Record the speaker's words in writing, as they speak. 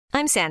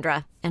I'm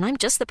Sandra, and I'm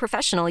just the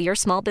professional your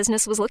small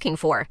business was looking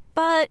for.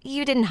 But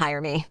you didn't hire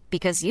me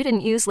because you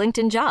didn't use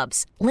LinkedIn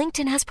Jobs.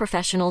 LinkedIn has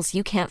professionals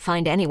you can't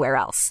find anywhere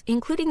else,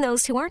 including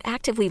those who aren't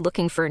actively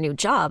looking for a new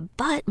job,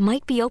 but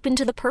might be open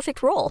to the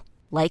perfect role,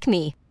 like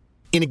me.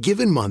 In a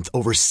given month,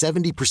 over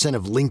 70%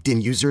 of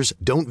LinkedIn users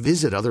don't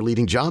visit other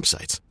leading job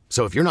sites.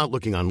 So if you're not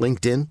looking on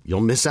LinkedIn,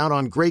 you'll miss out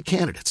on great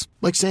candidates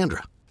like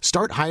Sandra.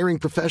 Start hiring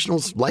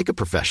professionals like a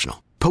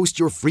professional. Post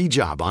your free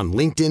job on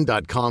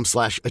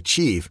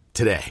linkedin.com/achieve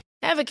today.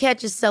 Ever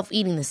catch yourself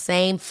eating the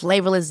same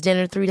flavorless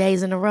dinner 3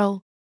 days in a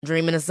row?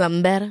 Dreaming of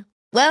something better?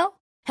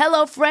 Well,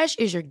 HelloFresh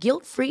is your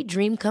guilt-free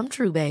dream come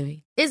true,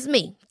 baby. It's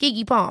me,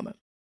 Keke Palmer.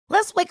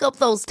 Let's wake up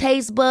those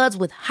taste buds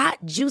with hot,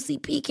 juicy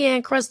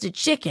pecan-crusted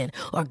chicken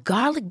or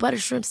garlic butter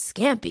shrimp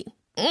scampi.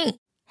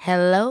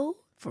 Hello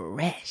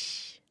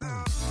Fresh.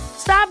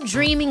 Stop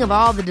dreaming of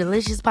all the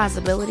delicious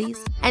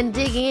possibilities and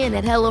dig in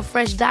at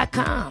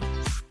HelloFresh.com.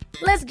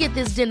 Let's get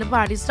this dinner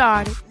party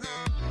started.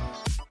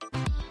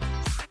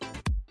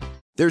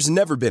 There's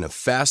never been a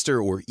faster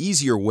or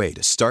easier way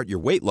to start your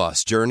weight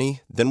loss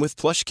journey than with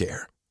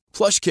PlushCare.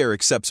 PlushCare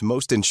accepts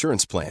most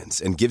insurance plans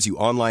and gives you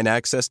online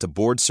access to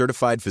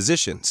board-certified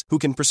physicians who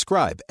can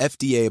prescribe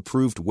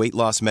FDA-approved weight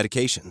loss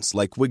medications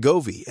like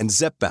Wegovy and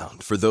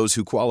Zepbound for those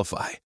who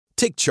qualify.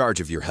 Take charge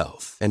of your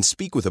health and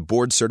speak with a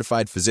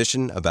board-certified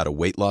physician about a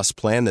weight loss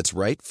plan that's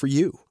right for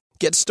you.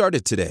 Get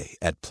started today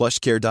at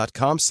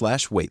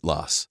plushcare.com/weight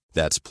loss.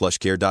 That's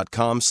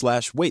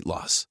plushcare.com/weight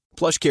loss.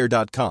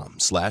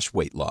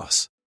 plushcare.com/weight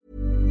loss.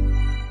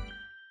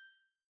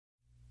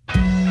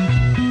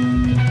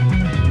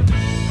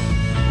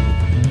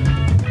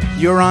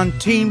 You're on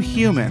Team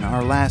Human,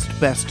 our last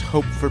best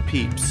hope for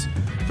peeps.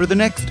 For the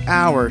next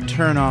hour,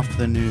 turn off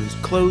the news,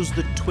 close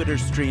the Twitter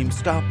stream,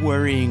 stop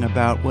worrying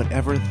about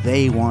whatever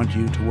they want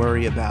you to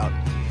worry about.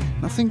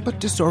 Nothing but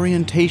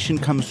disorientation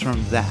comes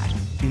from that.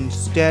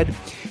 Instead,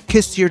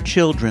 kiss your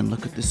children,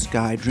 look at the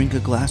sky, drink a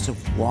glass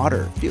of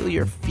water, feel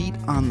your feet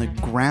on the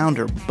ground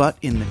or butt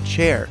in the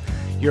chair.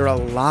 You're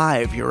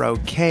alive, you're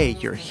okay,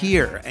 you're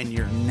here, and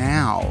you're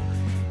now.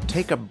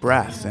 Take a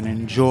breath and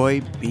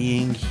enjoy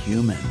being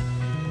human.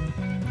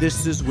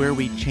 This is where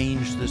we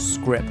change the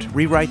script,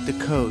 rewrite the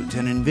codes,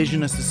 and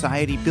envision a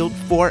society built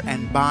for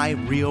and by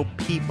real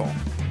people.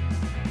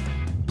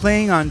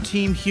 Playing on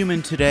Team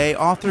Human today,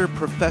 author,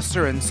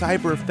 professor, and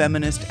cyber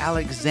feminist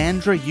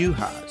Alexandra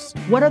Juhasz.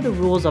 What are the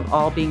rules of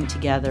all being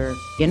together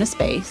in a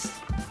space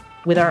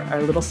with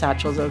our little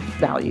satchels of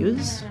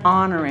values,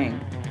 honoring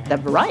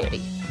that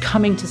variety,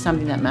 coming to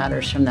something that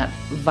matters from that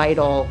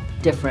vital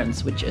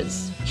difference, which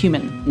is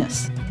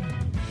humanness?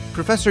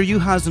 Professor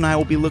Juhasz and I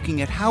will be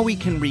looking at how we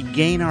can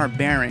regain our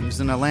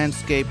bearings in a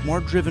landscape more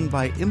driven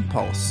by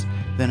impulse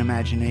than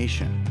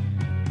imagination.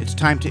 It's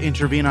time to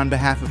intervene on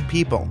behalf of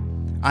people.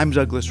 I'm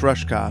Douglas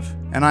Rushkoff,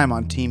 and I'm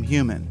on Team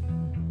Human.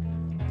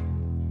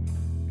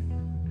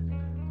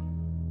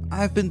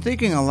 I've been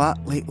thinking a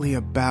lot lately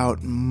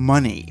about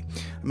money.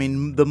 I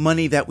mean, the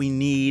money that we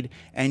need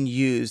and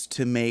use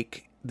to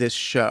make this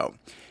show.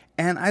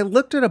 And I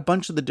looked at a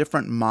bunch of the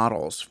different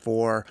models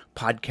for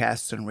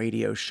podcasts and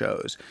radio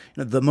shows.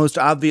 The most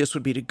obvious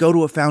would be to go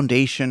to a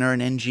foundation or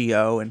an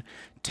NGO and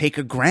take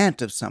a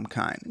grant of some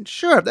kind. And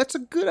sure, that's a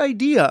good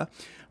idea,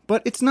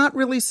 but it's not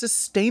really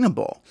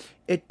sustainable.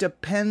 It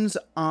depends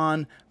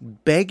on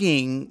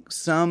begging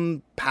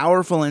some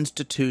powerful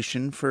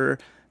institution for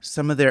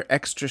some of their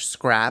extra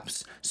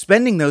scraps,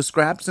 spending those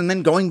scraps, and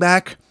then going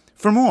back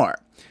for more.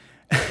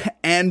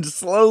 And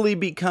slowly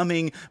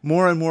becoming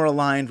more and more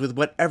aligned with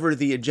whatever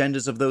the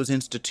agendas of those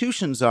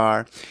institutions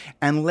are,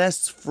 and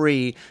less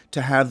free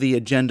to have the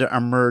agenda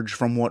emerge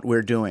from what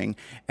we're doing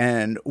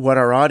and what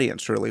our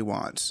audience really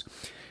wants.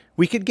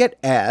 We could get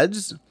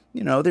ads.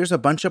 There's a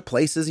bunch of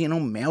places,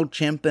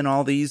 MailChimp and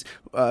all these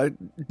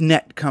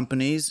net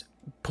companies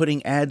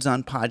putting ads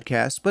on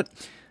podcasts. But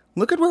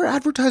look at where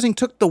advertising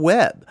took the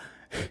web.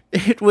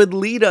 It would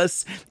lead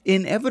us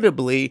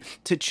inevitably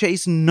to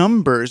chase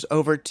numbers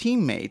over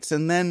teammates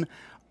and then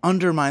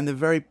undermine the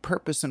very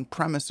purpose and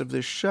premise of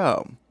this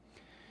show.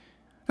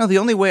 Now, the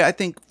only way I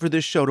think for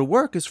this show to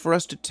work is for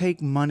us to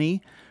take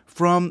money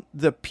from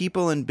the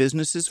people and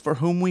businesses for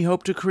whom we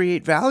hope to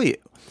create value.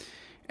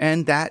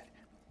 And that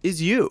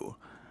is you.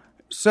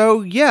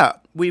 So, yeah,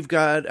 we've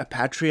got a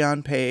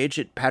Patreon page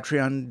at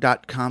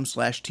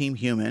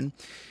patreon.com/teamhuman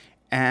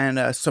and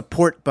a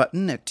support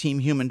button at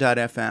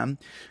teamhuman.fm.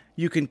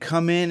 You can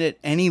come in at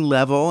any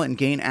level and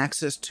gain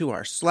access to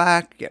our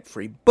Slack, get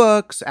free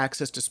books,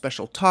 access to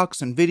special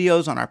talks and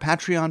videos on our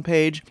Patreon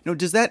page.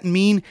 Does that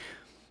mean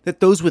that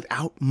those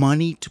without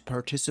money to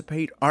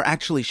participate are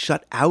actually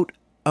shut out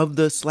of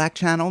the Slack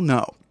channel?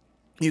 No.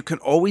 You can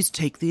always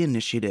take the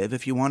initiative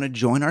if you want to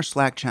join our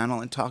Slack channel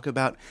and talk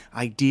about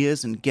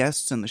ideas and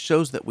guests and the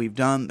shows that we've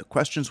done, the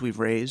questions we've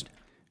raised.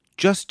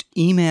 Just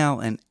email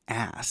and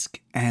ask,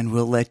 and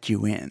we'll let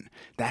you in.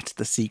 That's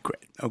the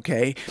secret,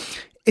 okay?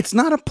 It's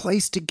not a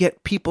place to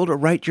get people to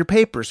write your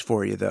papers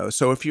for you, though.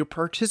 So if you're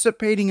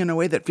participating in a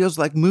way that feels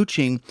like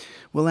mooching,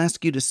 we'll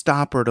ask you to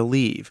stop or to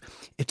leave.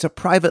 It's a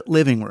private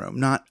living room,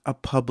 not a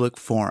public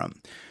forum.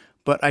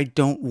 but I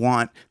don't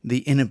want the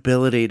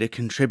inability to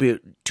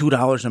contribute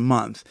 $2 a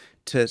month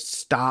to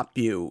stop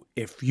you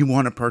if you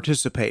want to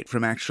participate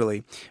from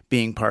actually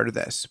being part of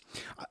this.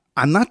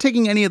 I'm not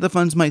taking any of the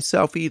funds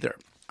myself either.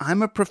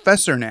 I'm a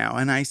professor now,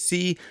 and I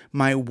see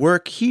my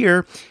work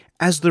here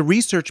as the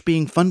research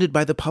being funded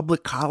by the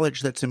public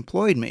college that's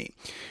employed me.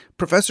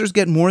 Professors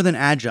get more than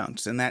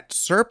adjuncts, and that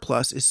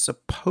surplus is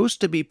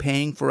supposed to be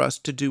paying for us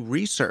to do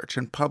research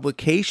and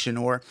publication,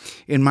 or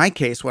in my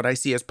case, what I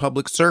see as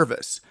public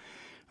service.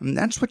 And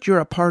that's what you're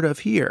a part of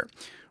here.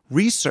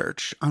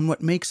 Research on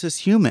what makes us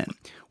human,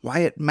 why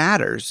it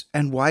matters,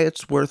 and why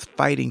it's worth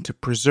fighting to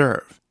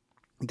preserve.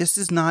 This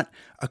is not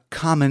a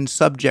common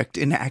subject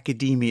in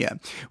academia,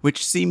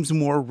 which seems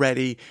more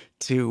ready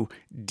to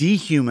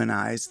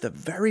dehumanize the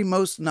very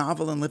most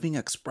novel and living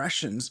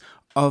expressions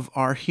of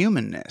our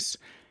humanness.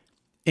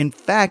 In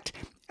fact,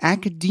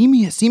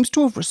 academia seems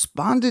to have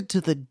responded to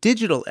the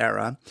digital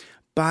era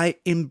by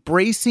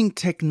embracing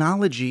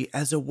technology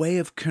as a way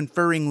of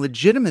conferring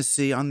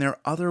legitimacy on their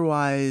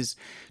otherwise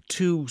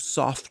too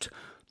soft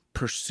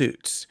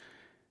pursuits.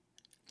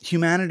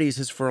 Humanities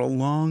has for a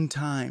long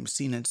time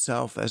seen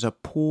itself as a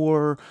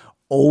poor,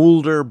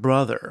 older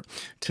brother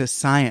to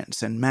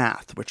science and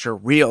math, which are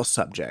real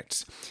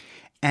subjects.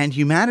 And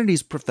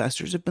humanities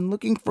professors have been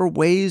looking for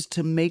ways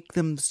to make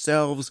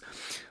themselves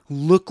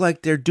look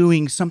like they're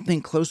doing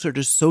something closer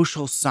to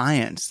social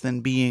science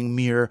than being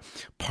mere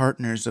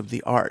partners of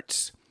the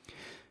arts.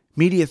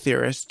 Media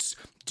theorists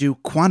do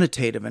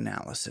quantitative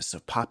analysis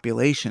of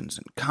populations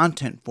and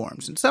content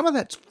forms, and some of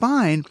that's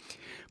fine,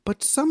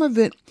 but some of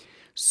it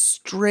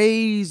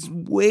strays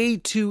way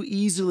too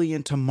easily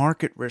into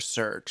market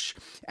research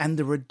and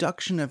the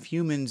reduction of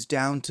humans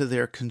down to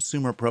their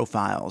consumer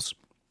profiles.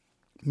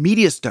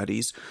 Media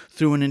studies,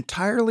 through an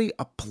entirely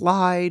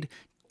applied,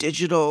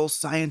 digital,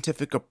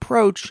 scientific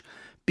approach,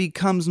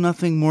 becomes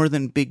nothing more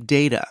than big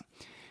data.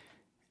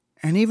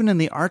 And even in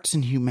the arts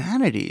and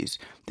humanities,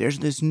 there's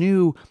this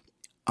new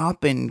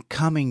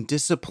up-and-coming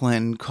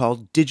discipline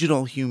called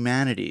digital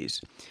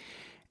humanities.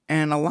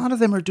 And a lot of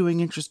them are doing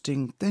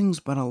interesting things,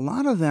 but a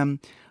lot of them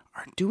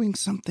are doing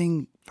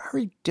something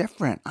very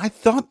different. I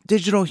thought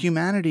digital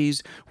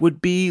humanities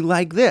would be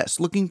like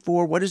this, looking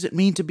for what does it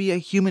mean to be a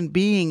human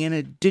being in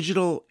a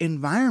digital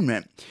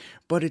environment.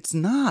 But it's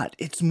not.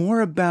 It's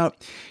more about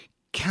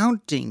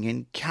counting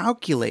and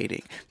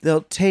calculating.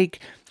 They'll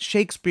take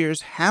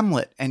Shakespeare's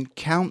Hamlet and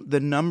count the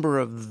number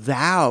of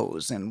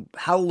thous and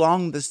how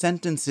long the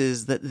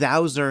sentences that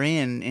thous are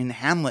in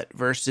Hamlet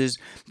versus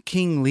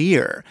King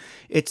Lear.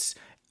 It's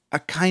a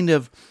kind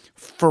of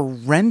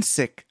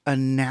forensic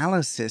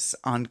analysis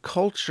on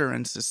culture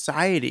and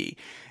society.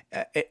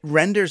 It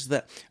renders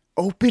the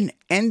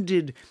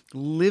open-ended,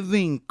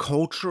 living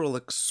cultural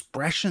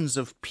expressions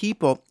of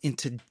people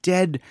into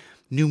dead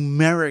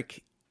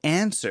numeric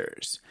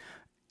answers.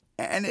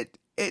 And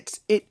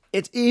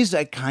it is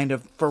a kind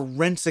of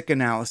forensic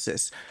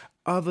analysis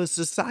of a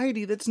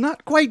society that's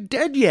not quite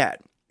dead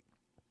yet.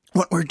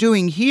 What we're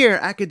doing here,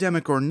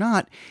 academic or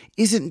not,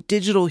 isn't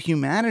digital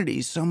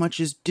humanities so much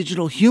as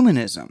digital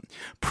humanism,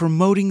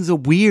 promoting the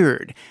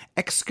weird,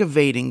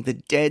 excavating the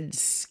dead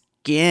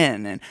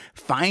skin, and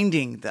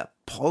finding the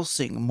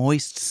pulsing,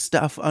 moist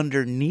stuff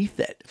underneath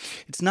it.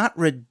 It's not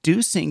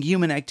reducing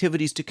human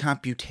activities to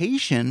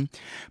computation,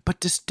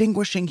 but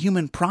distinguishing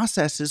human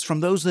processes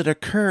from those that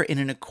occur in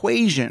an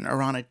equation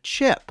or on a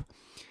chip.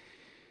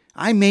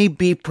 I may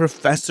be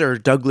Professor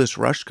Douglas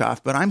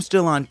Rushkoff, but I'm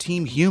still on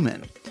Team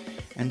Human.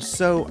 And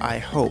so, I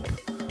hope,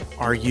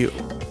 are you.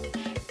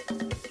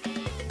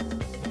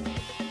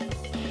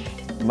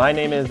 My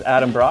name is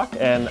Adam Brock,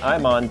 and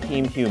I'm on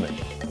Team Human.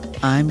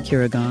 I'm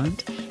Kira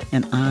Gond,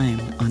 and I'm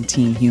on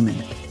Team Human.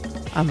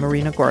 I'm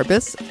Marina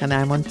Gorbis, and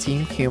I'm on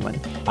Team Human.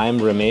 I'm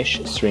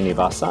Ramesh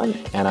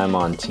Srinivasan, and I'm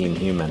on Team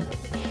Human.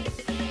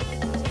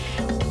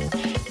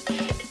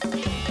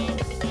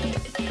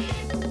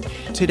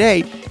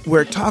 Today,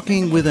 we're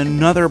talking with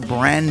another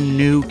brand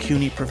new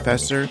CUNY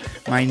professor,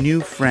 my new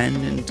friend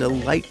and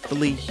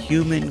delightfully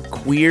human,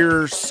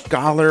 queer,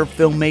 scholar,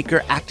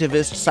 filmmaker,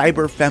 activist,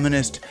 cyber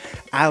feminist,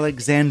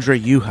 Alexandra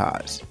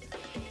Juhasz.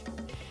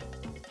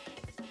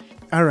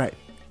 All right,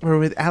 we're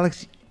with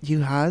Alex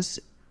Juhasz,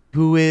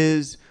 who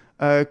is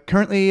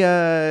currently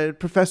a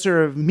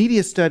professor of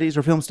media studies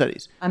or film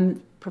studies.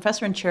 I'm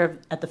professor and chair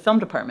at the film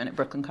department at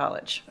Brooklyn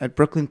College. At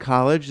Brooklyn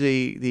College,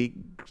 the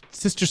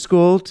sister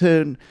school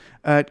to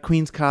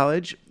Queens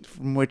College,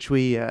 from which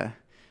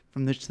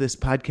this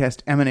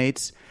podcast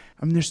emanates.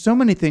 I mean, there's so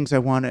many things I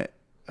want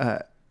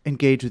to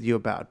engage with you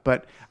about,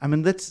 but I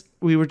mean,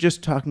 we were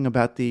just talking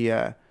about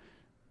the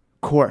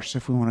course,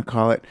 if we want to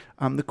call it,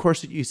 the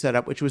course that you set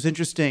up, which was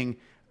interesting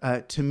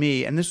to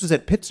me, and this was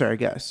at Pitzer, I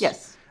guess.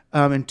 Yes.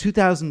 In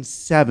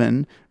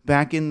 2007,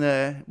 back in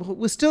it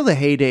was still the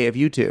heyday of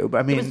YouTube.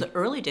 I mean, it was the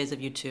early days of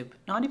YouTube,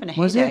 not even a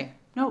was heyday. It?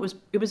 No,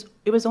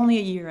 it was only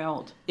a year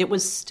old. It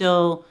was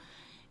still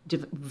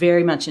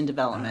very much in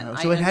development.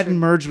 So it hadn't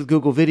merged with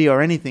Google Video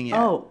or anything yet.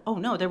 Oh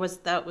no, that was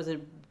a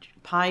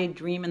pie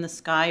dream in the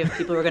sky of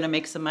people who were going to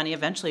make some money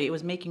eventually. It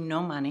was making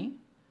no money.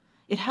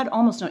 It had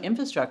almost no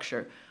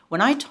infrastructure.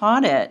 When I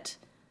taught it,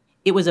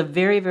 it was a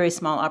very, very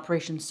small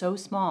operation, so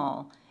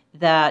small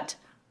that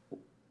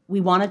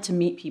we wanted to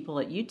meet people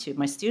at YouTube,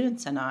 my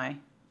students and I,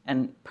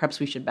 and perhaps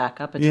we should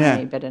back up a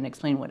tiny bit and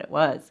explain what it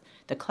was,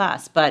 the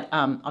class. But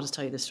I'll just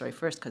tell you this story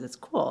first because it's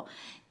cool.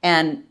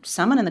 And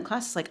someone in the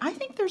class is like, I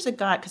think there's a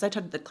guy, because I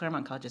taught at the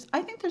Claremont colleges,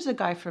 I think there's a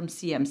guy from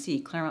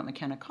CMC, Claremont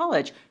McKenna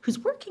College, who's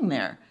working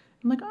there.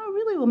 I'm like, oh,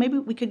 really? Well, maybe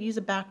we could use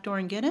a back door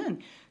and get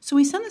in. So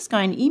we send this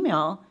guy an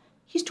email.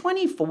 He's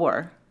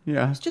 24.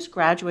 Yeah. He's just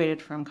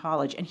graduated from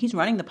college, and he's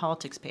running the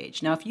politics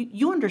page. Now, if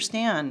you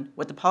understand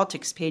what the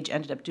politics page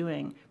ended up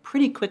doing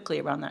pretty quickly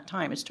around that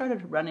time, it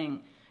started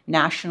running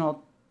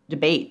national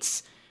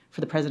debates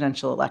for the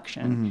presidential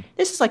election. Mm-hmm.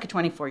 This is like a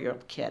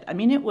 24-year-old kid. I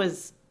mean, it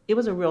was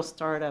a real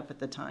startup at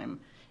the time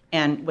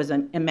and was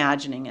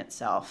imagining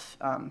itself.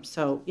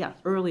 So, yeah,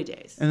 early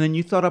days. And then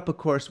you thought up a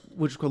course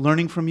which was called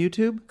Learning from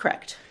YouTube?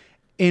 Correct.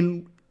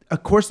 In a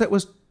course that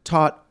was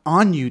taught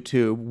on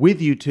YouTube, with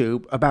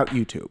YouTube, about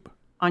YouTube.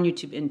 On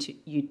YouTube, into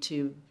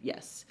YouTube,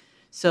 yes.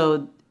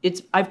 So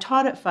I've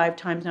taught it 5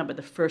 times now, but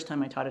the first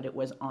time I taught it, it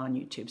was on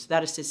YouTube. So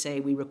that is to say,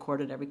 we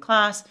recorded every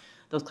class.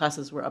 Those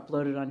classes were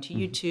uploaded onto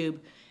YouTube.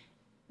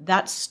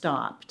 That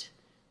stopped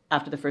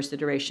after the first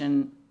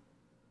iteration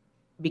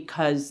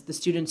because the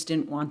students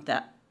didn't want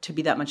that to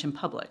be that much in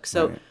public.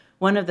 So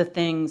one of the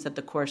things that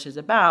the course is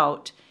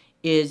about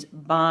is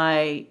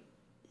by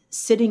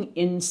sitting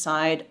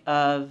inside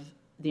of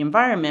the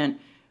environment,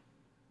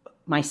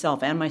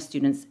 myself and my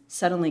students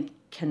suddenly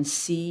can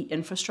see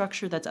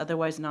infrastructure that's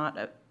otherwise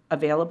not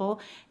available,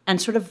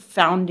 and sort of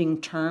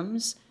founding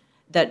terms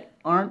that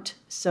aren't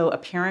so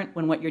apparent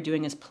when what you're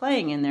doing is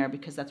playing in there,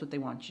 because that's what they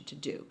want you to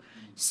do.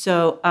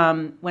 So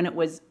when it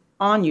was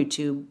on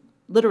YouTube,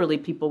 literally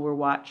people were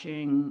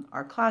watching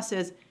our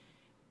classes.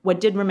 What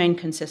did remain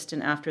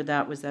consistent after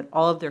that was that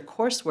all of their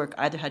coursework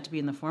either had to be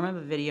in the form of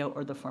a video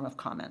or the form of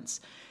comments.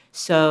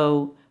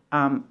 So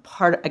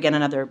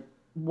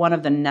one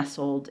of the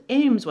nestled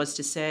aims was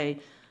to say,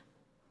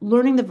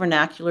 learning the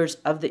vernaculars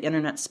of the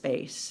internet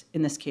space,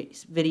 in this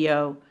case,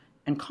 video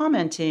and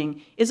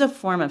commenting, is a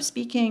form of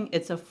speaking.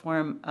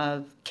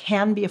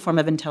 Can be a form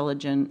of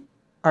intelligent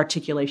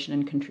articulation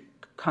and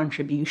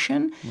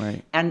contribution.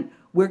 Right. And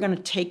we're going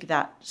to take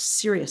that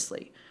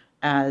seriously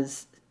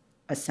as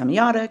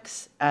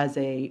semiotics, as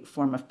a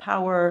form of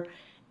power.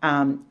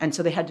 And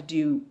so they had to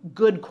do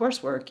good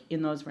coursework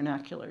in those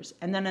vernaculars.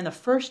 And then in the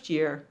first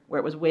year, where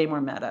it was way more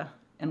meta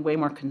and way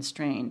more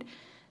constrained,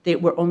 they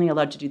were only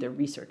allowed to do their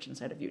research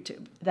inside of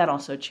YouTube. That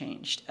also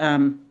changed.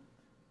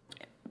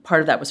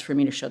 Part of that was for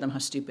me to show them how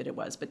stupid it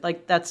was, but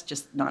that's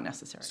just not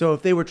necessary. So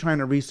if they were trying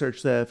to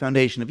research the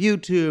foundation of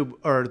YouTube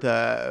or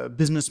the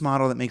business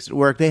model that makes it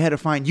work, they had to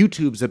find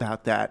YouTubes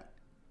about that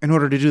in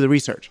order to do the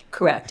research.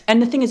 Correct.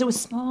 And the thing is, it was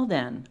small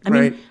then. I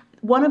mean,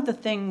 one of the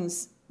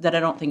things that I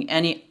don't think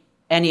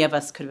any of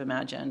us could have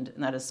imagined,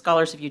 and that is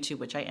scholars of YouTube,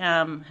 which I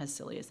am, as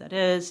silly as that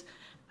is,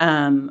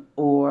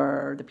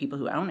 or the people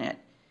who own it.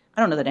 I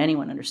don't know that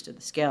anyone understood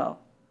the scale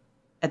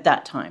at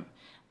that time.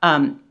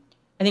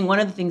 I think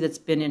one of the things that's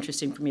been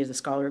interesting for me as a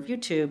scholar of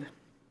YouTube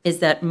is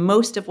that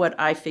most of what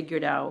I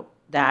figured out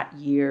that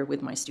year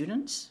with my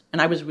students,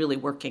 and I was really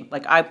working,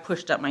 I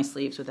pushed up my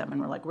sleeves with them and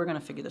we're like, we're going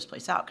to figure this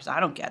place out because I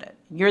don't get it.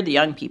 You're the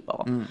young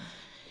people.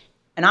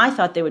 And I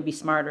thought they would be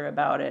smarter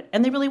about it,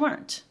 and they really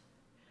weren't,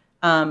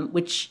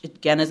 which,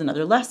 again, is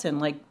another lesson.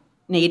 Like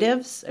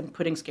natives, and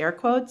putting scare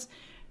quotes,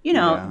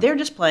 they're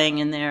just playing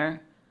in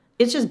there.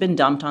 It's just been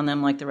dumped on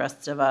them like the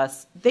rest of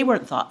us. They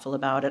weren't thoughtful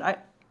about it.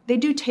 They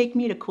do take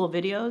me to cool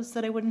videos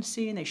that I wouldn't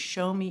see, and they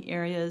show me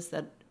areas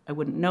that I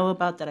wouldn't know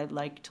about that I'd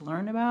like to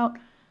learn about.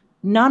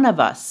 None of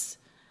us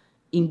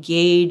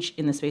engage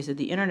in the space of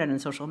the internet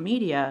and social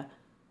media,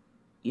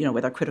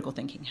 with our critical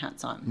thinking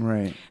hats on.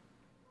 Right.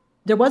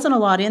 There wasn't a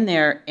lot in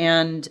there,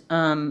 and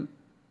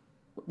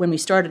when we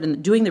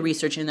started doing the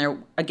research in there,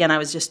 again, I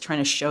was just trying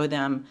to show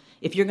them,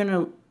 if you're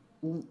going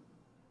to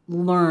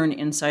learn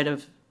inside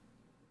of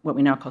what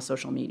we now call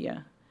social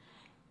media,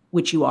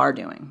 which you are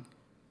doing,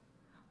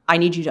 I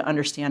need you to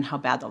understand how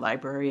bad the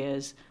library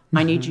is.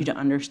 I need you to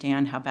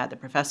understand how bad the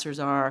professors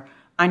are.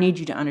 I need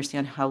you to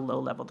understand how low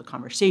level the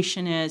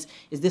conversation is.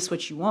 Is this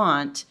what you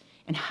want?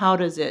 And how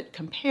does it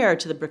compare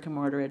to the brick and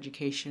mortar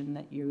education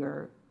that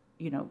you're,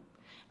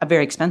 a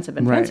very expensive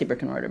and fancy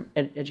brick and mortar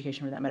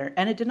education for that matter.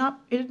 And it did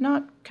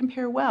not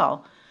compare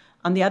well.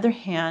 On the other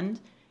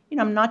hand,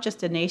 I'm not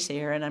just a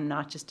naysayer, and I'm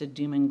not just a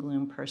doom and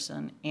gloom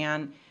person.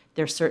 And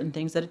there's certain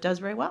things that it does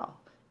very well.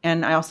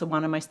 And I also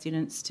wanted my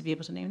students to be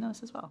able to name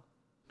those as well.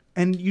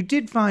 And you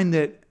did find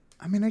that,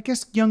 I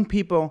guess young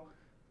people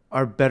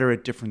are better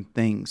at different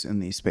things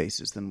in these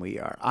spaces than we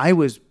are. I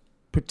was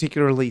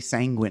particularly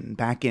sanguine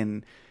back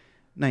in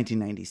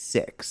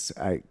 1996.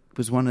 I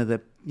was one of the,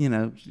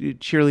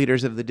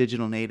 cheerleaders of the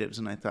digital natives,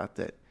 and I thought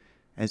that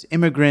as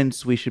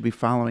immigrants, we should be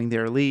following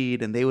their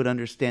lead, and they would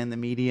understand the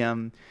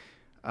medium.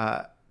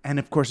 And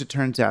of course, it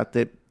turns out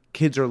that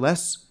kids are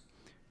less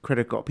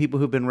critical. People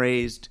who've been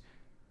raised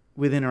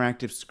with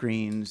interactive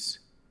screens,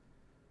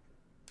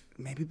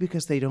 maybe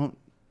because they don't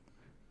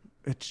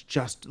it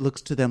just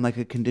looks to them like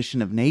a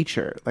condition of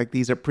nature, like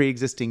these are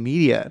pre-existing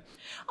media.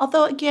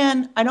 Although,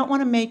 again, I don't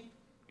want to make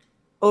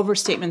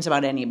overstatements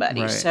about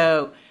anybody. Right.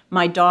 So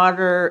my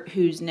daughter,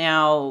 who's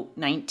now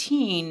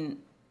 19,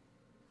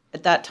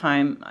 at that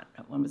time,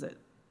 when was it?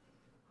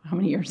 How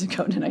many years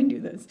ago did I do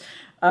this?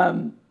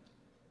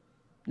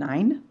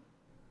 9?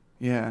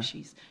 Yeah.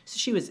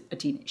 She was a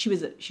teen. She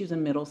was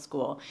in middle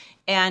school,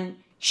 and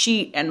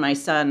she and my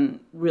son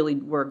really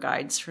were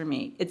guides for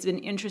me. It's been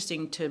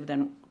interesting to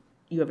then,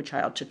 you have a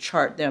child, to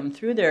chart them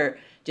through their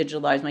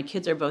digital lives. My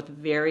kids are both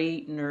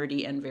very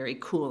nerdy and very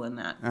cool in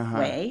that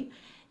way.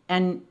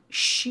 And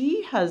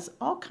she has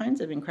all kinds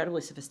of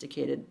incredibly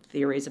sophisticated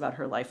theories about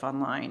her life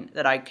online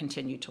that I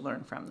continue to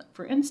learn from.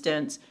 For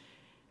instance,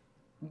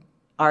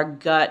 our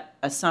gut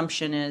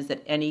assumption is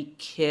that any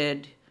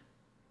kid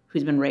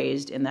who's been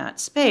raised in that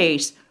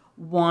space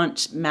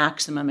wants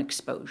maximum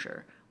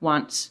exposure,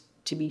 wants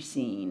to be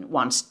seen,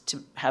 wants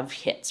to have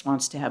hits,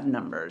 wants to have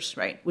numbers,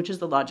 right? Which is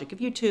the logic of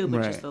YouTube,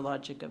 which is the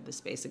logic of the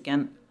space.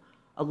 Again,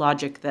 a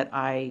logic that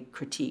I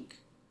critique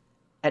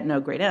at no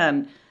great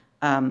end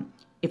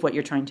if what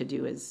you're trying to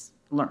do is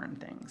learn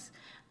things.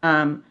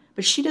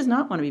 But she does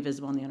not want to be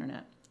visible on the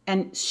internet.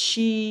 And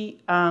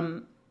she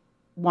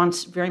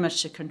wants very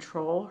much to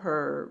control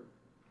her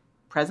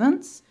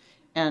presence,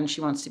 and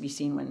she wants to be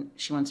seen when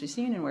she wants to be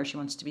seen and where she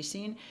wants to be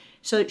seen.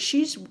 So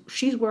she's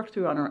worked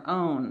through on her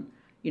own,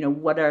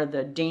 what are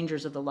the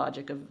dangers of the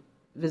logic of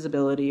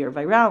visibility or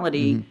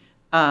virality,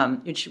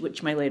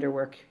 which my later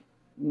work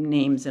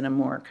names in a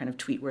more kind of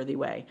tweet-worthy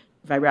way.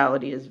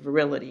 Virality is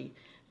virility,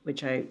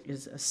 which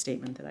is a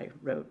statement that I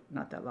wrote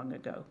not that long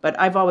ago. But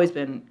I've always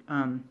been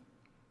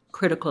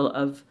critical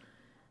of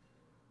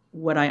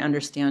what I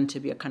understand to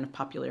be a kind of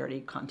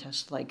popularity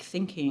contest-like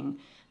thinking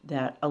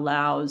that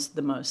allows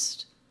the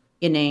most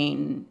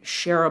inane,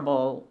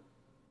 shareable,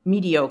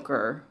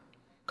 mediocre,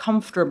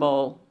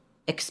 comfortable,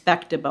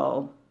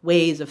 expectable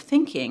ways of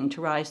thinking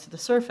to rise to the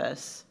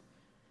surface.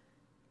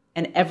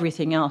 And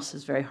everything else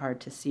is very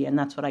hard to see. And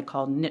that's what I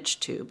call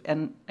niche tube.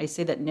 And I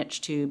say that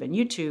niche tube and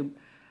YouTube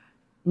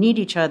need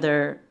each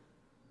other.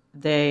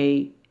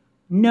 They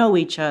know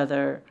each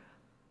other,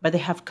 but they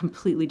have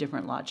completely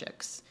different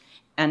logics.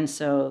 And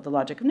so the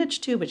logic of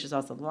niche tube, which is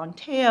also the long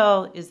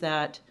tail, is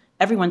that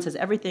everyone says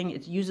everything,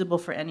 it's usable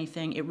for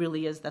anything. It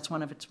really is. That's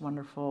one of its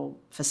wonderful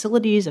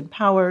facilities and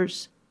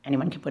powers.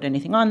 Anyone can put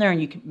anything on there,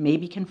 and you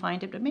maybe can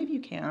find it, but maybe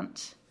you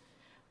can't.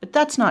 But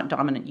that's not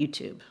dominant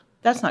YouTube.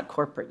 That's not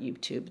corporate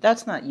YouTube.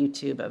 That's not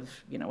YouTube of,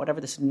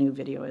 whatever this new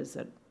video is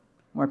that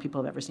more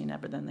people have ever seen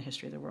ever than the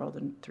history of the world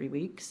in 3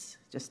 weeks.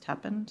 Just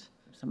happened.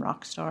 Some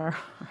rock star,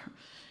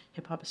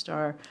 hip-hop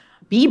star.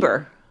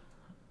 Bieber,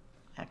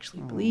 I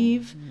actually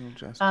believe.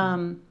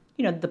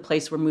 The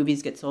place where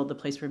movies get sold, the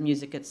place where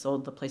music gets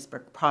sold, the place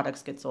where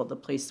products get sold, the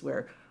place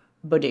where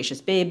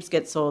bodacious babes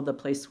get sold, the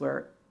place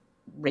where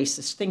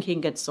racist thinking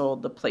gets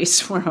sold, the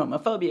place where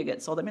homophobia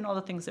gets sold. I mean, all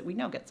the things that we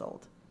know get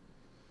sold.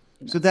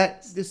 So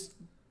this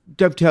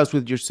dovetails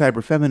with your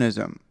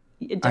cyberfeminism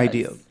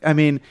ideal. I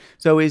mean,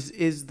 so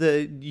is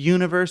the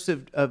universe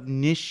of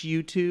niche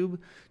YouTube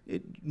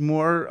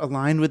more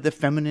aligned with the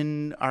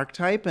feminine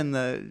archetype, and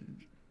the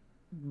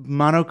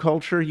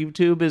monoculture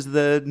YouTube is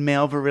the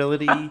male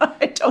virility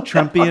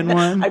Trumpian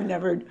one?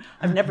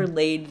 I've never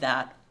laid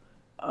that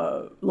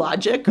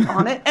logic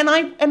on it, and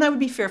I would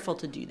be fearful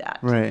to do that.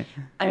 Right.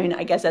 I mean,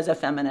 I guess as a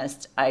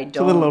feminist, I don't. It's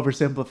a little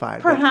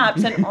oversimplified.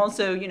 Perhaps, and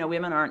also,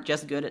 women aren't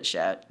just good at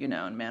shit,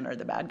 and men are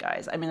the bad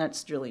guys. I mean,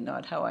 that's really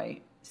not how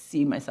I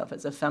see myself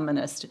as a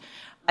feminist.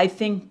 I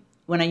think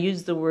when I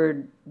use the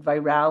word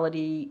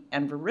virality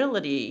and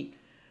virility,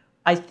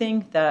 I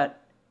think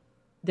that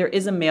there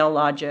is a male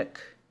logic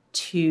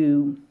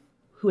to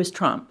who is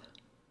Trump,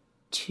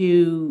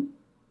 to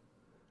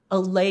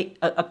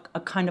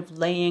a kind of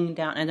laying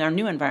down, in our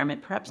new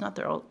environment, perhaps not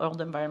the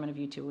old environment of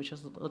YouTube, which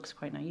looks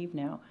quite naive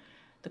now,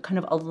 the kind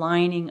of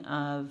aligning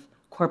of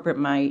corporate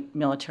might,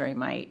 military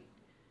might,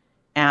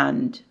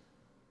 and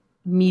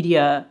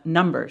media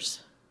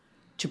numbers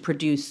to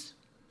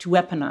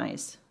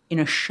weaponize in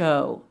a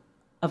show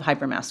of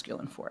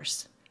hypermasculine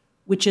force,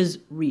 which is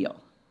real.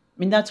 I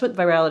mean, that's what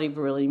virality,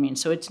 virility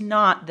means. So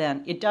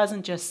it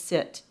doesn't just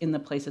sit in the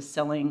place of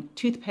selling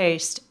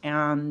toothpaste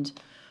and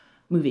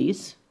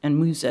movies and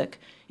music.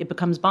 It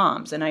becomes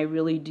bombs. And I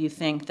really do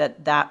think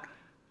that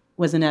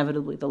was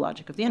inevitably the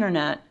logic of the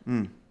internet.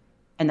 And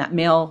that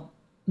male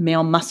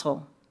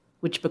muscle,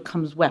 which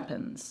becomes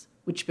weapons,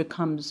 which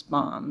becomes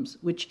bombs,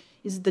 which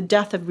is the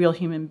death of real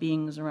human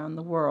beings around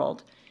the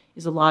world,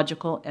 is a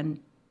logical and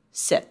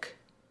sick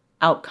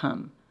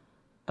outcome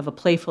of a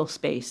playful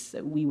space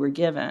that we were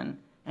given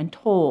and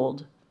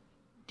told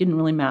didn't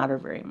really matter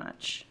very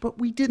much. But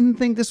we didn't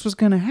think this was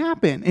going to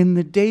happen. In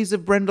the days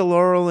of Brenda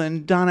Laurel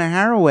and Donna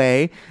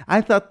Haraway,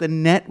 I thought the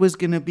net was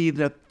going to be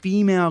the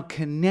female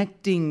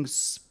connecting,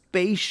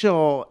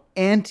 spatial,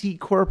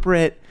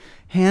 anti-corporate,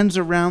 hands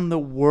around the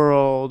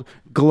world,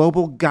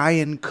 global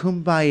Gaian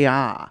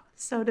kumbaya.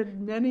 So did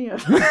many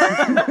of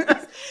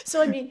us.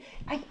 So, I mean,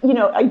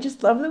 I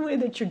just love the way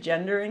that you're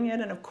gendering it.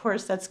 And of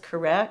course, that's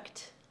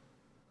correct.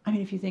 I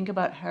mean, if you think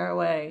about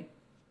Haraway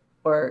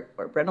or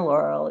Brenda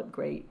Laurel, a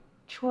great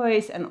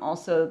choice, and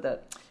also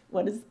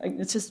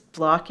it's just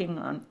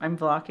I'm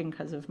blocking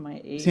because of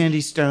my age.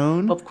 Sandy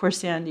Stone? Well, of course,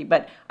 Sandy,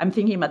 but I'm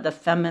thinking about the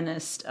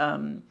feminist,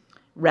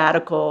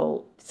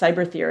 radical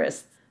cyber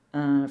theorists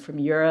from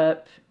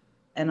Europe,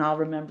 and I'll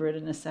remember it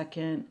in a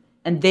second.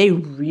 And they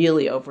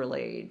really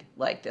overlaid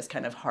like this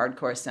kind of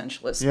hardcore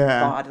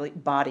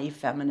essentialist body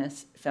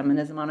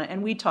feminism on it.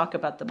 And we talk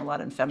about them a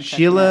lot in FemTech.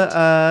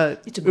 Sheila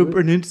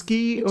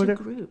Ubernutsky? It's a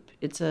group.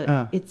 It's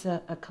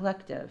a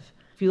collective.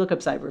 If you look up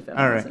cyber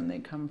feminism, they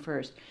come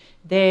first.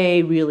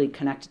 They really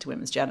connected to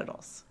women's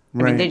genitals.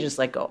 I mean, they just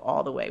like go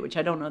all the way, which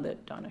I don't know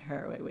that Donna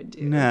Haraway would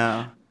do.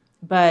 No.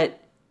 But,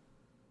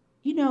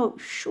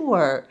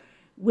 sure,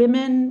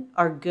 women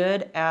are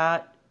good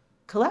at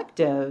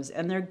collectives,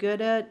 and they're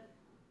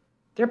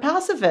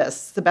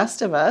pacifists, the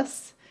best of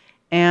us.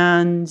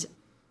 And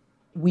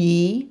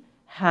we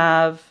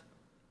have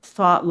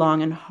thought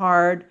long and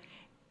hard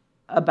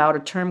about a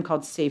term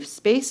called safe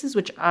spaces,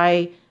 which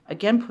I,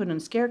 again, put in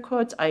scare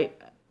quotes. I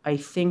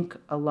think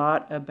a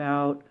lot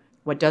about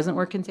what doesn't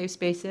work in safe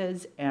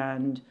spaces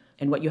and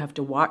what you have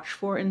to watch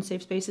for in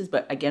safe spaces.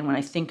 But again, when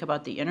I think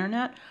about the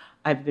internet,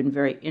 I've been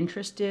very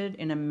interested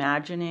in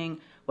imagining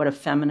what a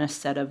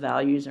feminist set of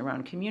values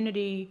around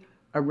community,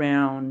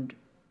 around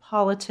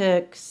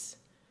politics,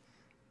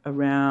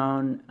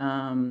 around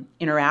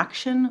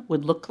interaction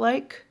would look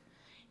like.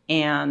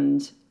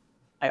 And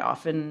I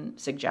often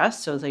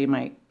suggest,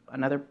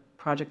 another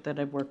project that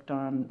I've worked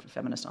on for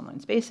Feminist Online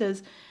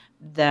Spaces,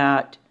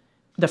 that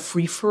the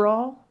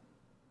free-for-all,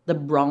 the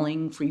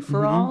brawling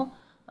free-for-all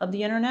of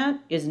the internet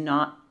has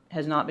not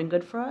been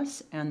good for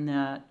us, and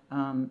that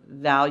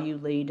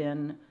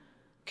value-laden,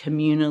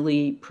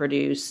 communally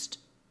produced,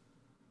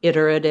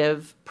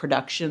 iterative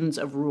productions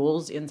of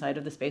rules inside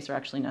of the space are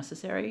actually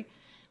necessary,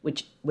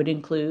 which would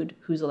include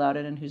who's allowed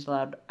in and who's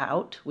allowed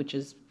out, which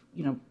is,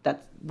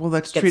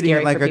 that's treating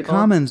it like a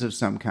commons of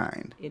some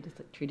kind. It is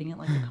treating it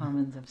like a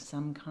commons of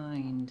some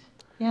kind.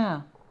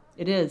 Yeah,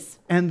 it is.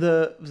 And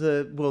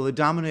the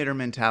dominator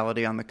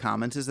mentality on the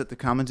commons is that the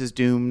commons is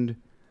doomed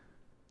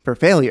for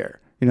failure.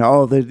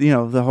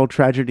 The whole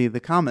tragedy of the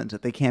commons,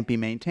 that they can't be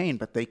maintained,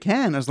 but they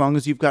can as long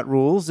as you've got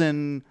rules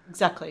and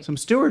some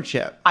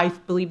stewardship. I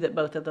believe that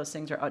both of those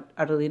things are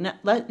utterly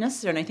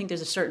necessary, and I think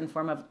there's a certain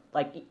form of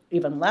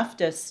even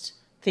leftist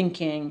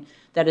thinking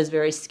that is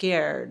very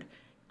scared,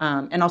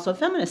 and also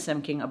feminist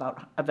thinking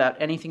about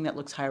anything that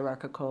looks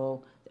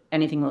hierarchical,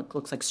 anything that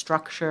looks like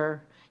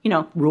structure,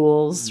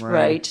 rules,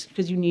 right?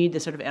 Because you need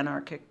this sort of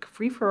anarchic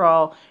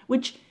free-for-all,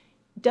 which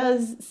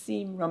does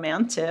seem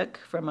romantic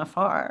from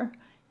afar,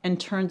 and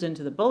turns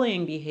into the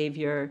bullying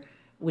behavior,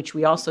 which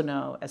we also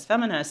know as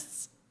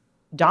feminists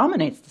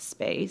dominates the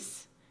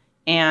space.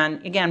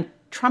 And again,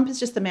 Trump is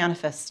just the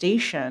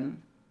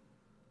manifestation,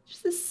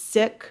 just this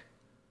sick,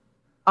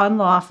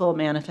 unlawful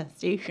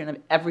manifestation of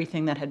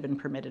everything that had been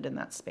permitted in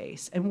that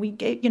space. And we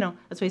gave,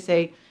 that's why I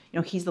say,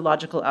 he's the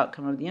logical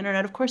outcome of the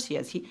internet. Of course he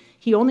is.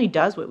 He only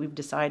does what we've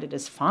decided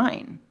is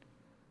fine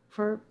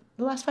for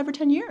the last 5 or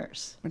 10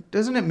 years. But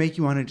doesn't it make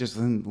you want to just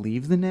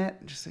leave the net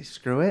and just say,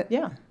 screw it?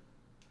 Yeah.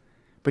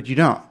 But you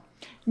don't.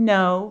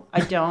 No,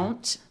 I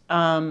don't.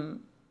 And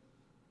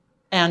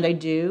I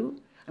do.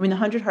 I mean, the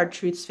 100 Hard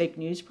Truths Fake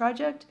News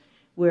Project,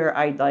 where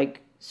I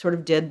sort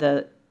of did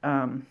the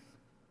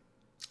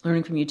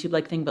learning from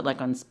YouTube thing, but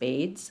on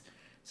spades.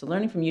 So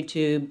learning from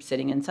YouTube,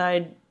 sitting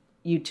inside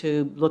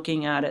YouTube,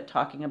 looking at it,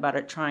 talking about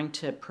it, trying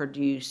to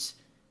produce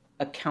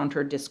a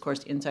counter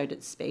discourse inside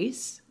its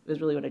space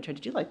was really what I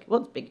tried to do.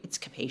 It's big, it's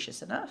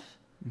capacious enough.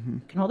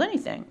 It can hold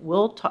anything.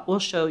 We'll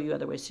show you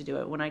other ways to do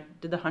it. When I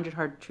did the 100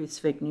 Hard Truths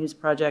Fake News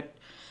Project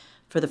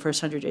for the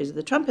first 100 days of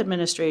the Trump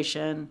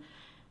administration,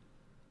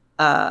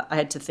 I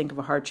had to think of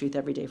a hard truth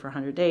every day for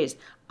 100 days.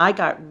 I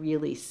got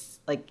really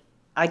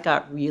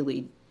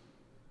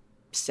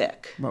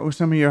sick. What were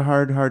some of your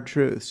hard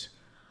truths?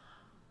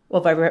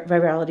 Well,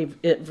 virality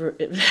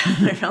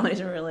and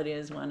virility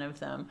is one of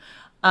them.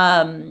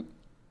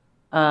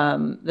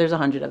 There's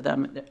 100 of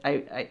them.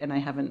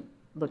 I haven't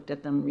looked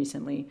at them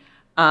recently.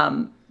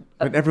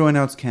 But everyone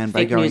else can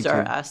by going to... Fake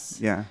news are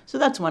us. Yeah. So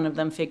that's one of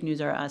them, fake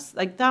news are us.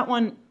 That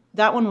one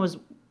was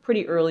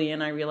pretty early,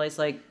 and I realized,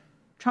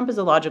 Trump is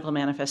a logical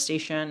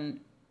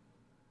manifestation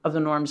of the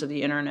norms of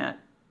the internet.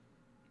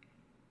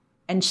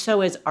 And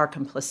so is our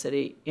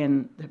complicity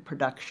in the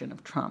production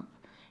of Trump.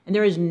 And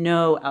there is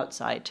no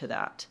outside to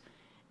that.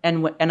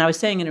 And I was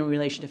saying it in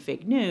relation to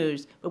fake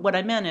news, but what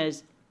I meant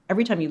is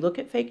every time you look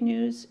at fake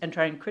news and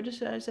try and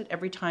criticize it,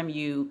 every time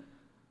you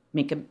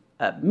make a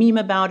meme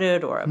about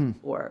it or a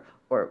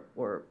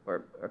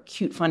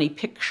cute, funny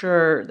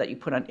picture that you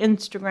put on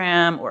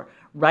Instagram or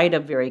write a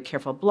very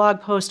careful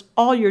blog post,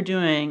 all you're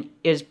doing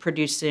is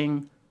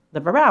producing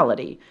the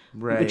virality,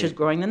 which is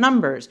growing the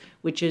numbers,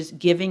 which is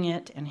giving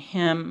it and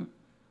him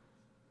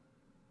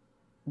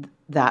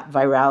that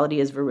virality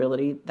is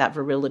virility, that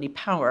virility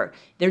power.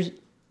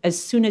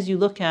 As soon as you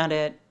look at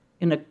it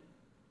in a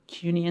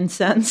Kuhnian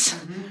sense,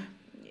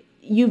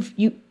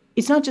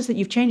 it's not just that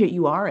you've changed it,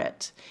 you are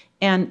it.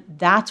 And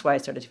that's why I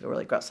started to feel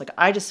really gross. Like,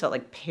 I just felt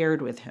like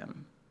paired with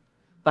him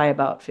by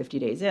about 50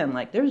 days in.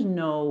 Like, there's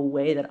no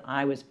way that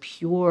I was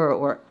pure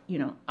or,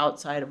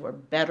 outside of or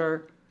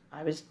better.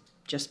 I was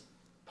just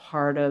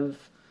part of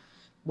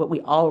what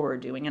we all were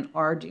doing and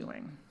are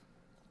doing.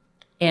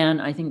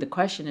 And I think the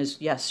question is,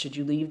 yes, should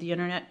you leave the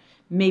internet?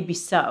 Maybe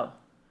so.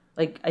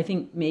 Like, I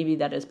think maybe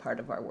that is part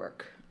of our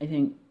work. I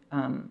think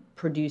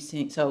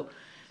producing, so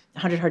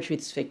 100 Hard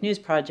Truths Fake News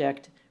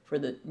Project, for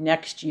the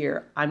next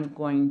year, I'm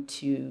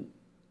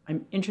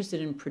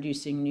interested in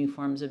producing new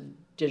forms of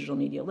digital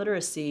media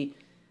literacy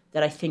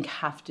that I think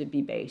have to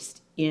be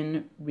based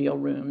in real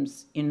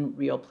rooms, in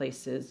real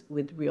places,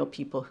 with real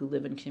people who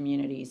live in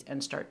communities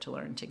and start to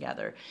learn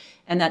together.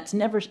 And that's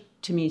never,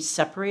 to me,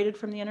 separated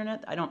from the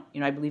internet.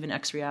 I believe in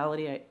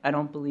X-reality. I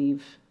don't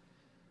believe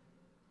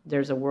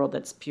there's a world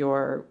that's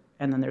pure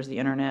and then there's the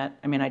internet.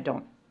 I mean, I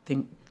don't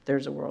think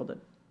there's a world that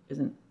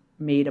isn't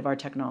made of our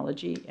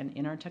technology and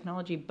in our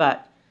technology,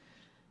 but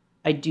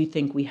I do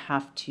think we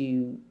have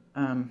to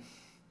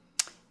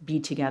be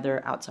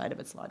together outside of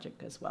its logic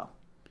as well.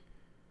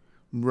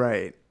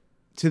 Right.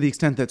 To the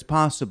extent that's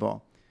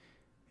possible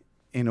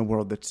in a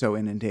world that's so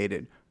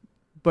inundated.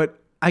 But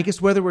I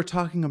guess whether we're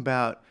talking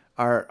about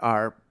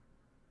our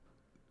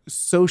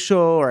social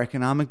or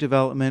economic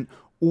development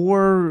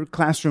or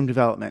classroom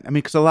development, I mean,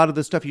 because a lot of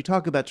the stuff you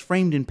talk about is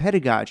framed in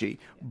pedagogy,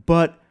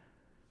 but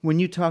when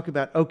you talk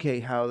about, okay,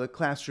 how the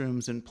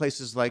classrooms and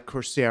places like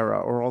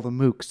Coursera or all the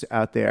MOOCs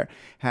out there,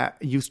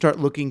 you start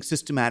looking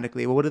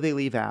systematically, well, what do they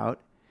leave out?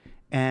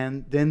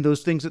 And then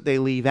those things that they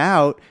leave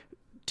out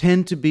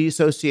tend to be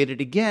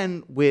associated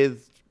again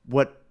with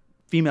what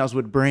females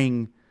would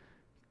bring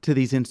to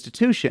these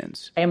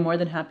institutions. I am more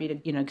than happy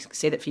to,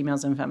 say that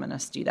females and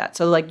feminists do that.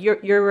 So, like,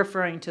 you're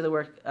referring to the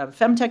work of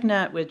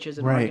FemTechNet, which is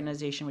an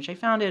organization which I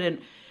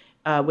founded,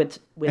 and with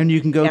and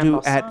you can go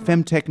to at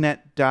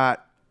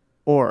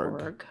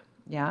femtechnet.org.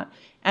 Yeah,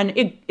 and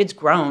it's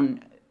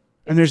grown.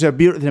 And there's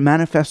the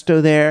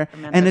manifesto there.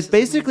 And it's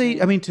basically,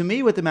 amazing. I mean, to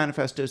me, what the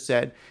manifesto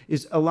said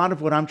is a lot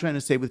of what I'm trying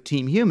to say with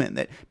Team Human,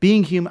 that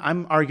being human,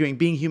 I'm arguing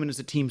being human is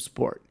a team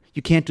sport.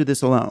 You can't do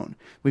this alone.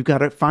 We've got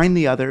to find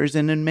the others.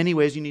 And in many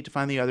ways, you need to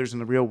find the others in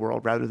the real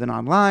world rather than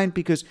online,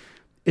 because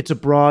it's a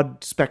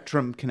broad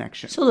spectrum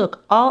connection. So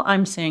look, all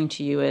I'm saying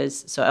to you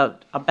is, so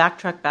I'll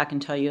backtrack back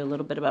and tell you a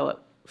little bit about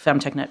what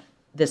FemTechNet,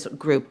 this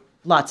group,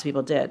 lots of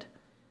people did.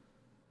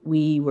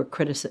 We were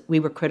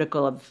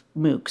critical of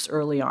MOOCs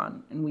early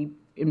on, and we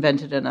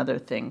invented another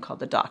thing called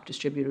the DOC,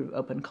 Distributed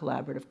Open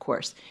Collaborative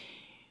Course.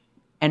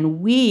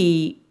 And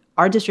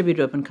our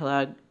Distributed Open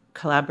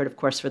Collaborative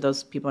Course, for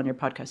those people on your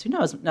podcast who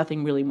know, is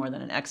nothing really more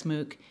than an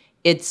XMOOC.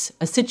 It's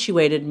a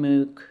situated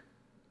MOOC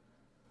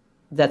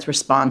that's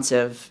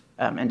responsive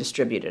and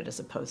distributed as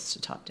opposed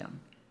to top-down.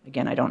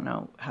 Again, I don't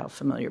know how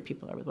familiar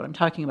people are with what I'm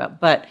talking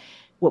about, but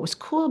what was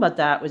cool about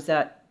that was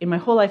that in my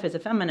whole life as a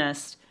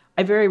feminist,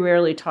 I very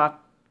rarely talk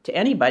to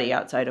anybody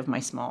outside of my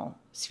small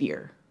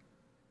sphere.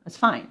 That's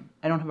fine.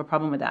 I don't have a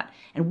problem with that.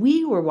 And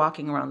we were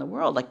walking around the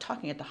world, like,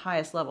 talking at the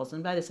highest levels.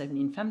 And by this, I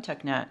mean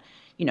FemTechNet,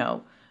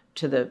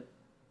 to the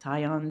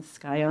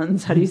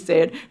Scions, how do you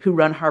say it, who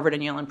run Harvard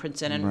and Yale and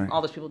Princeton, and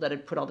all those people that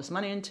had put all this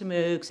money into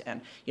MOOCs,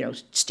 and,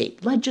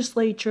 state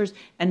legislatures.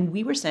 And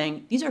we were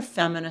saying, these are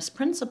feminist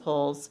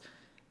principles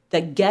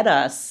that get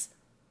us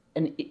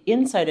an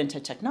insight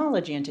into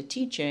technology, into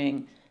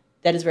teaching,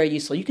 that is very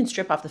useful. You can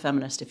strip off the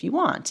feminist if you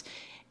want.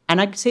 And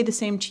I say the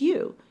same to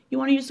you. You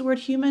want to use the word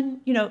human?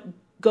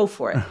 Go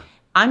for it.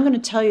 I'm going to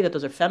tell you that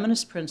those are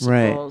feminist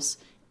principles,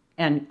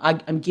 and I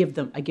give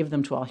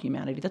them to all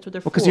humanity. That's what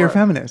they're for. Because you're a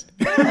feminist.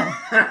 Yeah.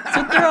 That's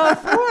what they're all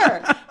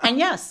for. And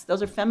yes,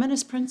 those are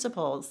feminist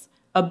principles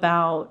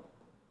about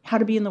how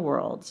to be in the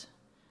world,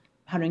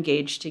 how to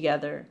engage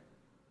together,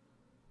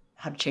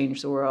 how to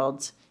change the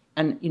world,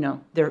 and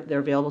they're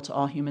available to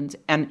all humans.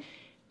 And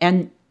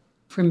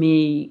for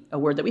me, a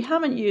word that we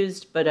haven't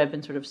used, but I've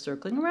been sort of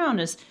circling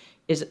around is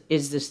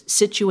this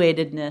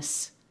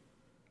situatedness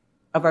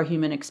of our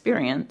human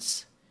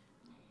experience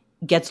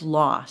gets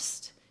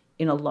lost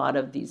in a lot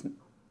of these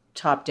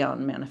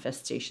top-down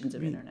manifestations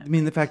of internet. I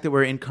mean, the fact that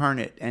we're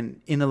incarnate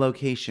and in a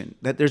location,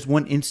 that there's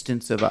one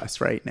instance of us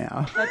right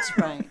now. That's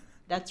right.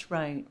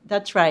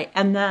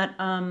 And that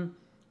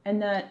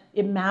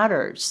it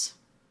matters.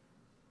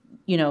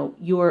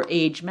 Your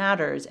age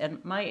matters,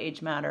 and my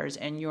age matters,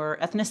 and your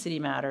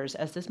ethnicity matters,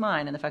 as does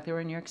mine. And the fact that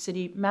we're in New York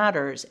City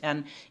matters.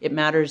 And it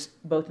matters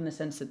both in the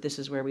sense that this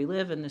is where we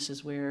live, and this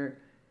is where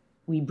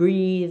we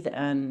breathe,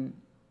 and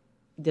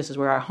this is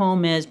where our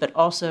home is, but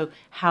also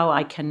how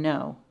I can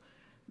know.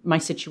 My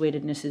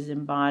situatedness is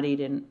embodied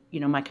in,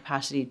 my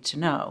capacity to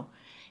know.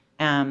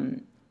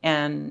 And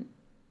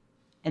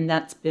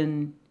that's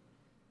been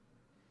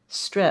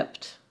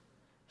stripped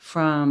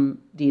from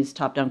these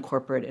top-down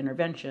corporate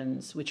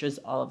interventions, which is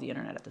all of the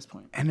internet at this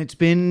point. And it's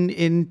been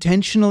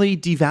intentionally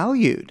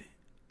devalued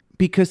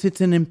because it's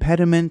an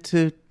impediment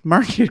to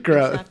market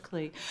growth.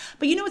 Exactly.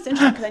 But what's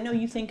interesting, because I know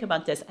you think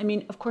about this. I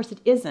mean, of course it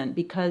isn't,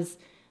 because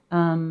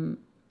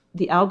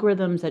the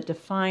algorithms that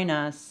define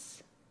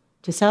us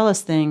to sell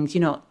us things,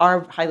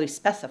 are highly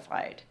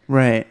specified.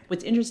 Right.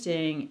 What's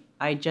interesting,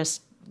 I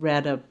just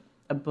read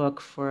a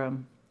book for a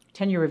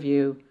 10-year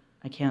review.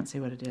 I can't say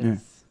what it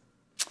is.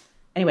 Yeah.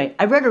 Anyway,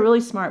 I read a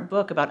really smart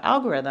book about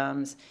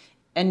algorithms.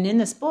 And in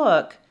this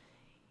book,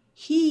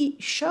 he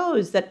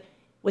shows that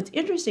what's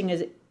interesting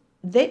is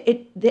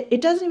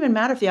it doesn't even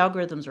matter if the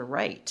algorithms are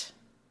right.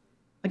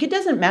 Like, it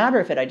doesn't matter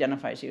if it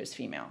identifies you as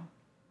female,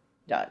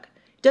 Doug.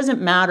 It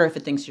doesn't matter if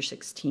it thinks you're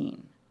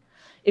 16.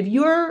 If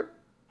you're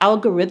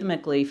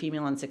algorithmically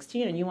female and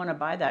 16 and you want to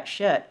buy that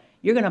shit,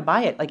 you're going to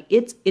buy it. Like,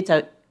 it's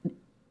a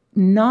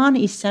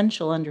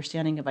non-essential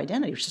understanding of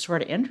identity, which is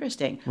sort of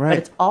interesting. Right. But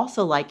it's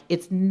also like,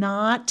 it's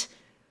not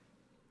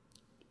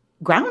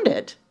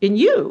grounded in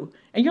you.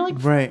 And you're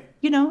like, right.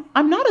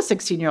 I'm not a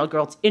 16-year-old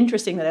girl. It's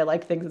interesting that I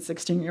like things that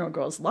 16-year-old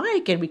girls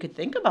like, and we could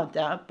think about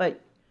that,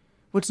 but...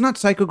 Well, it's not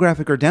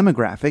psychographic or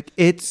demographic.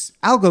 It's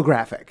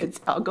algographic. It's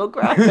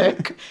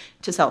algographic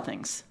to sell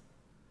things.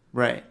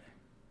 Right.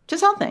 To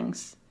sell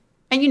things.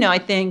 And, I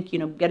think,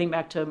 getting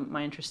back to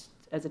my interest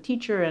as a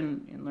teacher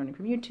and learning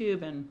from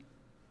YouTube, and,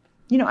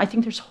 I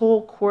think there's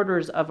whole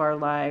quarters of our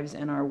lives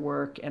and our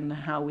work and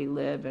how we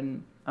live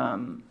and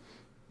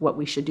what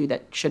we should do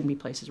that shouldn't be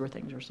places where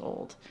things are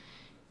sold.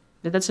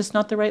 That's just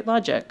not the right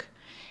logic.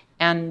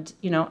 And,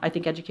 I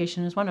think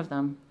education is one of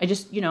them. I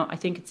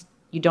think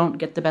you don't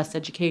get the best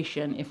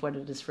education if what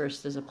it is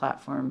first is a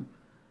platform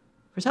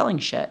for selling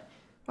shit.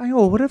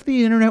 Oh, what if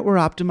the internet were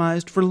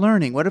optimized for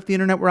learning? What if the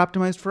internet were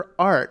optimized for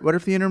art? What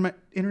if the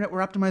internet were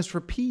optimized for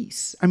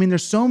peace? I mean,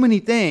 there's so many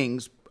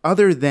things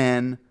other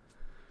than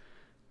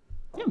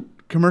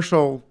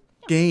commercial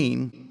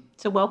gain.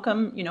 So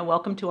welcome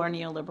to our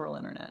neoliberal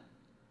internet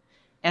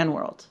and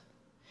world.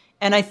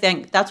 And I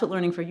think that's what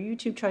Learning for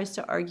YouTube tries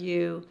to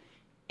argue.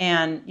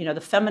 And,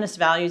 the feminist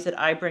values that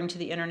I bring to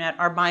the internet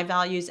are my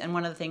values. And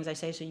one of the things I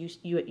say, so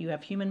you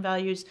have human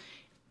values.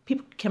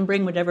 People can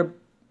bring whatever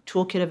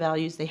toolkit of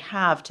values they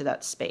have to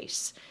that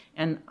space.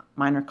 And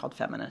mine are called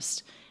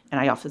feminist.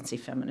 And I often say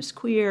feminist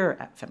queer,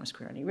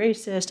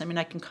 anti-racist. I mean,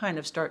 I can kind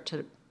of start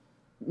to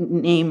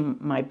name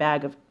my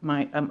bag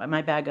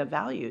of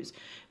values.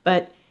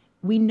 But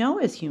we know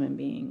as human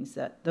beings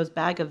that those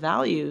bag of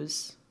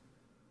values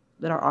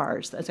that are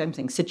ours, as I'm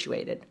saying,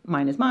 situated,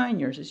 mine is mine,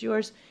 yours is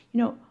yours,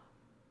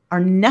 are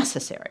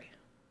necessary,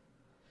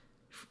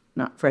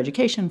 not for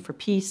education, for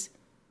peace,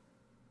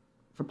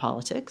 for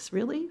politics,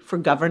 really, for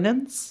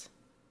governance,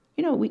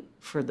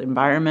 for the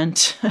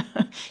environment.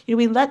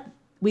 We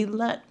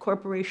let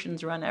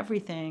corporations run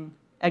everything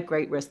at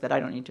great risk that I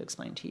don't need to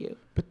explain to you.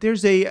 But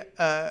there's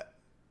I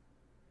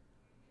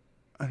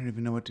don't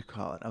even know what to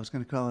call it. I was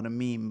going to call it a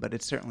meme, but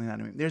it's certainly not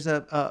a meme. There's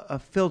a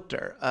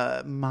filter,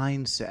 a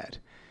mindset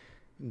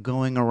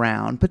going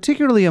around,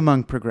 particularly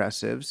among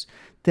progressives,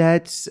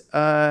 that's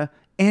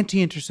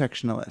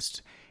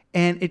anti-intersectionalist.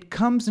 And it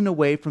comes in a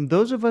way from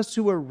those of us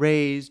who were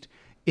raised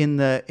in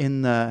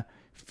the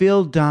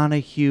Phil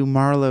Donahue,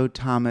 Marlo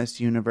Thomas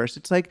universe.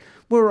 It's like,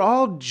 we're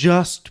all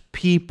just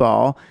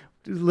people.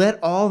 Let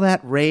all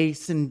that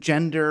race and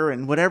gender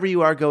and whatever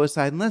you are go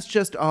aside, and let's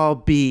just all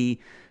be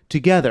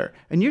together.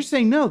 And you're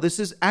saying, no, this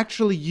is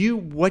actually you,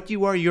 what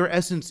you are, your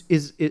essence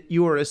is,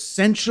 you are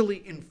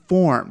essentially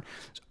informed.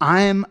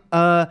 I'm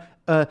a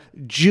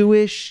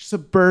Jewish,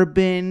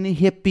 suburban,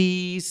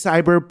 hippie,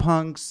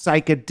 cyberpunk,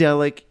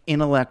 psychedelic,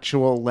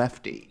 intellectual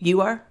lefty.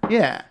 You are?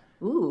 Yeah.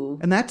 Ooh.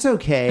 And that's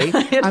okay.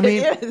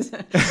 It is.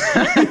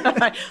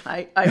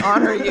 I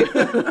honor you.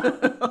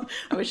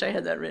 I wish I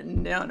had that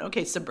written down.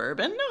 Okay,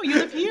 suburban? No, you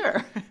live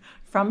here.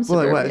 From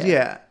suburbia. Well, it was,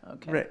 yeah.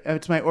 Okay. Right.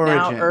 It's my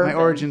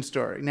origin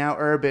story. Now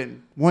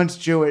urban. Once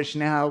Jewish,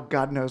 now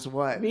God knows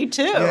what. Me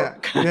too. Yeah.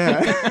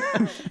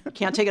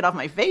 Can't take it off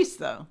my face,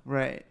 though.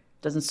 Right.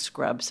 Doesn't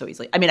scrub so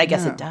easily. I mean, I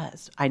guess it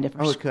does. I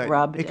never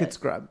scrubbed it. It could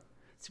scrub.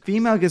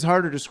 Female gets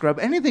harder to scrub.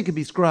 Anything can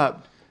be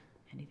scrubbed.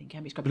 Anything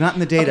can be scrubbed. But not in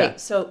the data.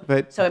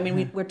 Okay, so I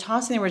mean, we're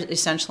tossing the words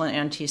essential and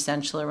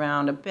anti-essential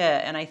around a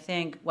bit. And I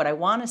think what I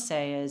want to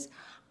say is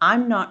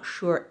I'm not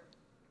sure,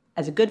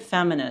 as a good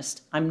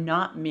feminist, I'm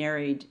not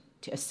married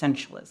to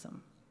essentialism.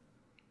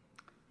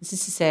 This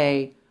is to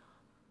say,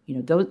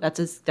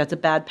 that's a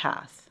bad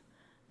path.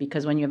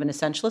 Because when you have an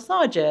essentialist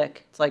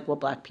logic, it's like, well,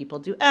 black people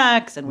do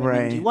X and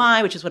women do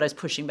Y, which is what I was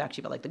pushing back to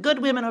you about, like the good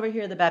women over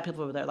here, the bad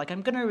people over there. Like,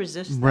 I'm going to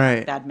resist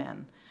that, bad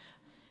men.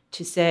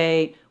 To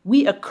say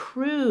we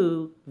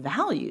accrue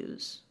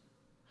values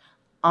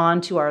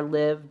onto our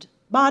lived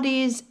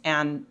bodies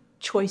and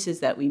choices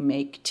that we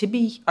make to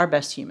be our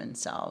best human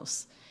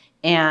selves.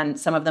 And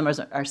some of them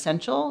are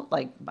essential,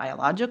 like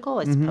biological,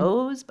 I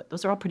suppose, but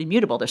those are all pretty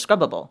mutable. They're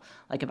scrubbable.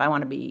 Like, if I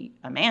want to be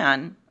a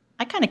man,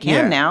 I kind of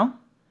can now.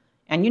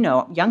 And,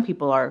 young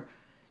people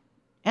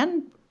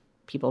and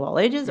people of all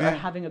ages are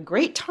having a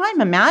great time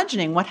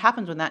imagining what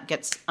happens when that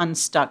gets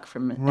unstuck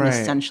from an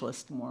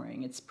essentialist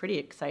mooring. It's pretty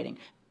exciting.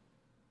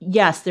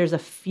 Yes, there's a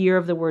fear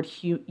of the word,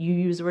 you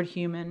use the word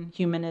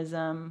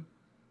humanism,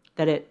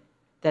 that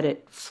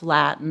it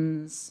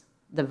flattens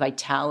the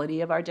vitality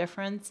of our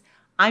difference.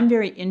 I'm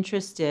very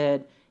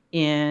interested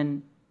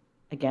in,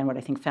 again, what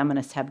I think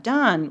feminists have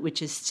done,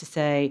 which is to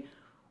say,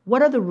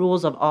 what are the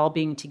rules of all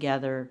being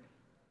together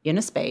in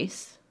a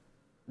space,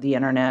 the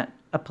internet,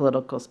 a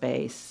political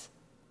space,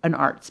 an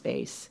art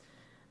space,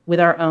 with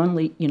our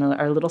own,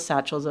 our little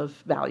satchels of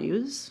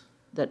values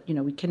that,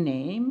 we can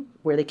name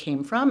where they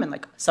came from. And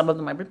like some of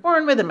them I was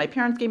born with and my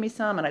parents gave me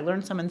some and I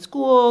learned some in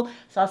school,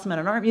 saw some at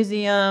an art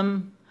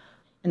museum.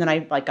 And then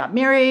I got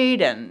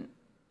married and,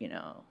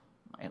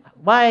 my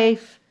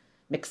wife,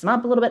 mixed them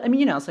up a little bit.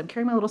 So I'm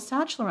carrying my little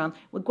satchel around.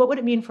 Like, what would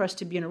it mean for us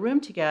to be in a room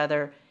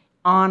together,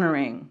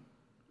 honoring,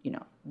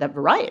 that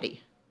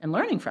variety and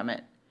learning from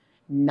it,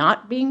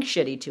 not being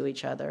shitty to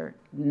each other,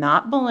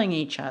 not bullying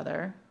each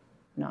other,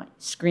 not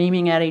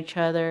screaming at each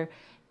other,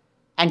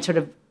 and sort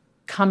of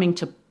coming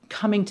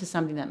to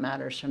something that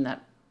matters from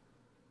that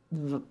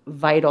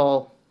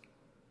vital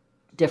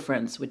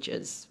difference, which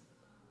is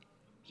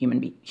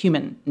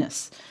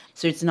humanness.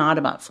 So it's not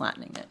about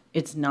flattening it.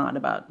 It's not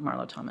about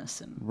Marlo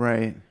Thomas.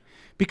 Right.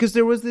 Because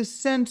there was this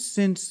sense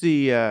since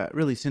the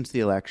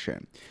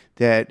election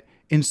that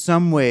in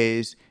some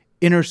ways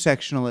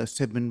intersectionalists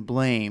have been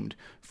blamed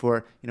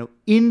for,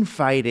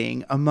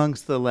 infighting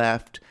amongst the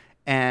left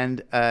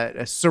and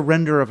a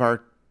surrender of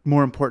our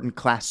more important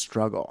class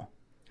struggle.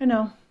 I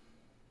know.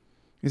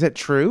 Is that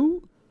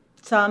true?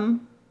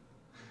 Some.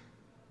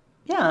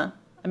 Yeah.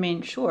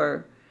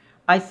 Sure.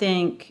 I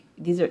think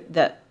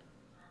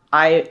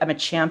I am a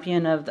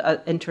champion of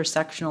the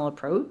intersectional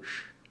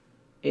approach.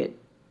 It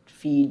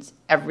feeds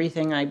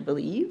everything I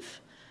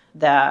believe,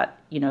 that,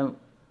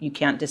 you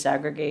can't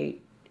disaggregate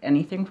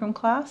anything from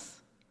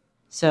class.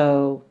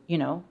 So,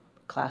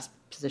 class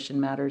position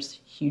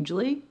matters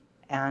hugely.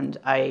 And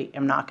I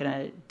am not going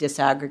to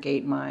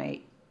disaggregate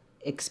my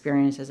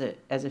experience as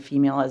a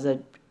female, as a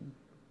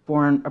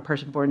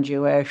person born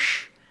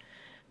Jewish,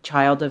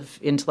 child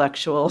of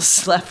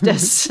intellectuals,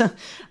 leftists,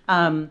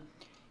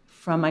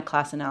 from my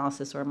class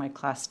analysis or my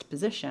class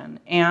position.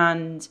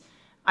 And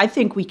I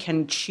think we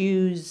can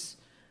choose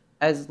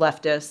as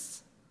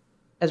leftists,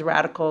 as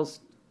radicals,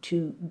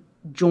 to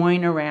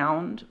join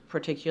around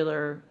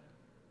particular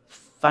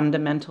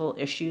fundamental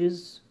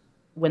issues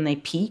when they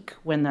peak,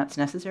 when that's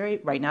necessary.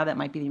 Right now, that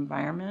might be the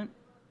environment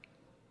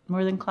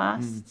more than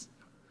class. It's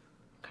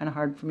kind of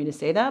hard for me to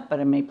say that, but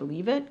I may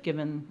believe it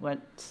given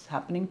what's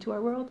happening to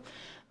our world.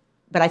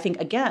 But I think,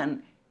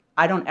 again,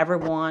 I don't ever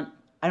want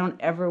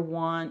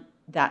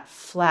that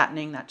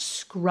flattening, that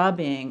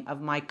scrubbing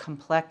of my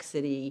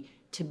complexity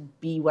to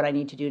be what I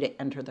need to do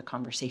to enter the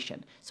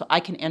conversation. So I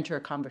can enter a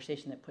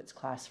conversation that puts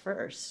class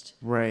first.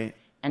 Right.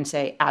 And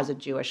say, as a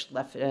Jewish,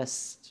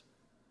 leftist,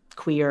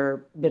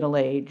 queer,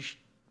 middle-aged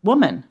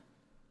woman.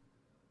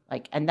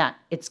 And that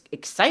it's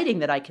exciting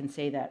that I can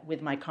say that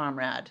with my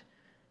comrade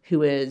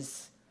who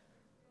is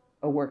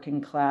a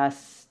working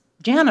class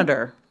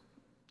janitor.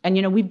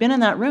 And, we've been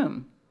in that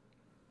room.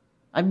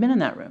 I've been in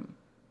that room.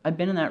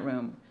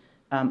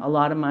 A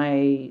lot of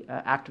my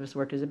activist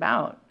work is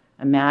about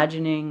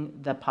imagining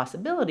the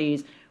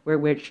possibilities where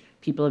which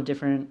people of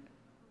different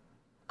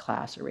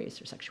class or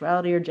race or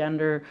sexuality or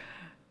gender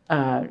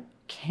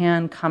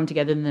can come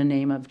together in the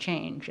name of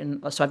change.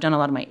 And so I've done a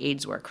lot of my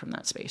AIDS work from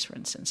that space, for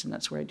instance, and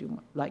that's where I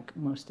do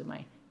most of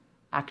my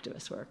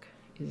activist work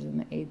is in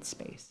the AIDS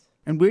space.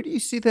 And where do you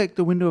see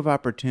the window of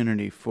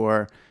opportunity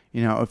for,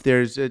 if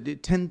there's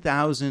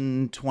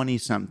 10,000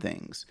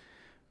 20-somethings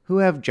who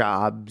have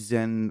jobs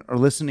and are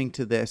listening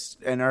to this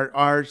and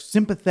are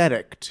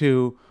sympathetic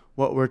to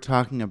what we're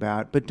talking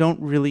about, but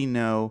don't really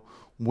know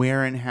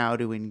where and how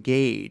to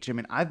engage?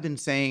 I've been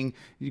saying,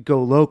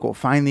 go local,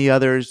 find the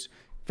others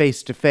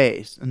face to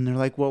face. And they're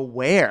like, well,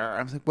 where?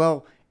 I was like,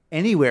 well,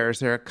 anywhere. Is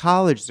there a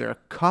college? Is there a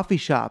coffee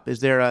shop? Is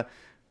there a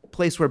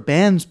place where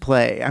bands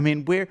play?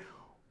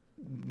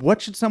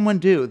 What should someone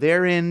do?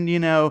 They're in,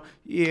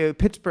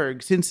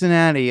 Pittsburgh,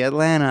 Cincinnati,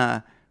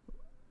 Atlanta.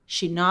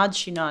 She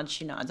nods.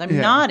 I'm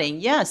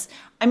nodding, yes.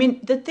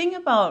 The thing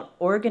about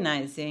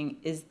organizing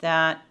is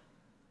that,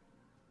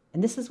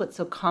 and this is what's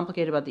so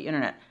complicated about the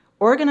internet,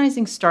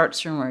 organizing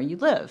starts from where you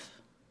live.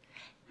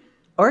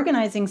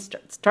 Organizing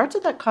starts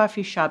at that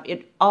coffee shop.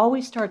 It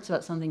always starts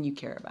about something you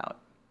care about.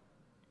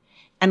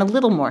 And a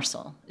little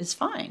morsel is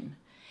fine.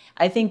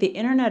 I think the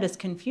internet is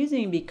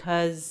confusing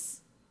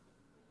because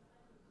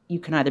you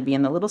can either be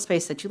in the little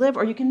space that you live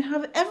or you can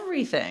have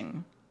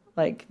everything.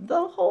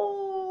 The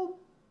whole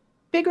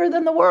bigger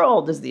than the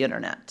world is the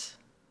internet.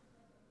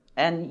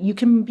 And you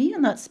can be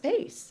in that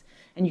space.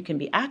 And you can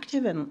be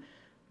active and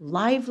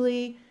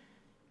lively.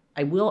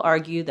 I will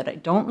argue that I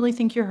don't really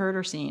think you're heard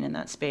or seen in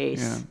that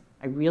space. Yeah.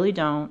 I really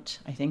don't.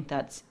 I think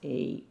that's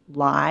a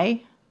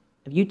lie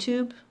of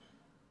YouTube,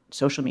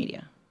 social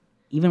media.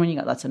 Even when you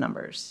got lots of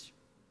numbers,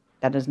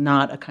 that is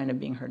not a kind of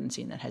being heard and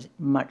seen that has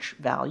much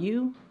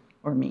value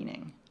or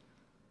meaning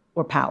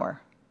or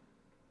power.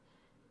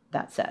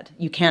 That said,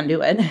 you can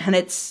do it, and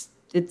it's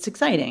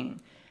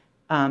exciting.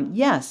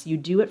 Yes, you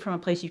do it from a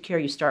place you care.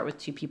 You start with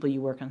two people,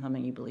 you work on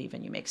something you believe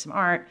in. You make some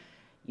art,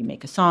 you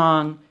make a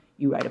song,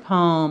 you write a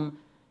poem,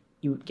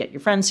 you get your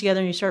friends together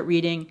and you start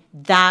reading.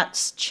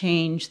 That's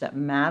change that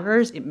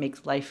matters. It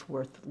makes life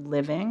worth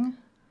living.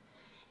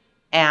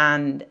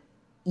 And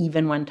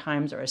even when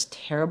times are as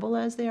terrible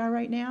as they are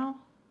right now,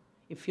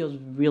 it feels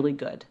really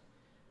good.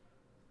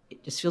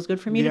 It just feels good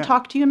for me to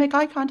talk to you and make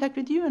eye contact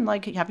with you and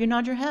like have you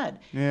nod your head.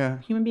 Yeah.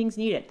 Human beings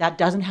need it. That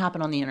doesn't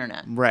happen on the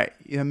internet. Right.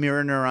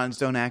 Mirror neurons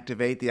don't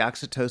activate. The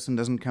oxytocin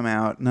doesn't come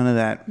out. None of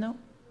that. No,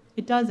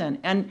 it doesn't.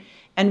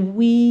 And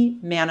we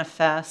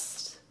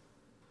manifest,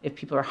 if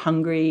people are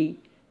hungry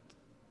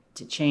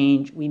to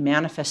change, we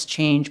manifest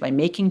change by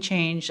making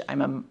change.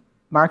 I'm a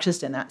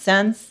Marxist in that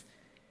sense.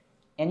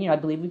 And, I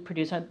believe we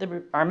produce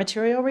our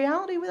material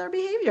reality with our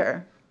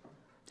behavior.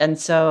 And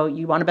so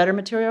you want a better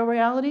material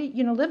reality,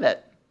 live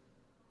it.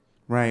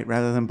 Right,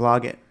 rather than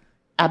blog it.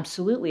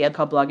 Absolutely. I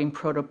call blogging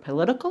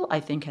proto-political.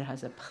 I think it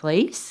has a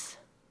place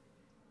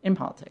in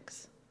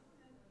politics.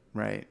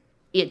 Right.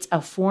 It's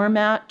a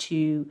format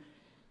to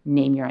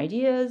name your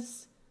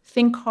ideas,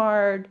 think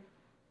hard,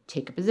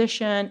 take a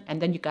position,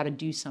 and then you got to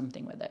do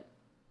something with it.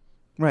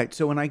 Right.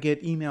 So when I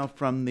get email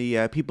from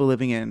the people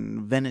living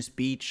in Venice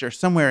Beach or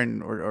somewhere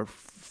or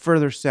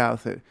further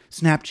south,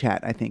 Snapchat,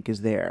 I think,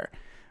 is there.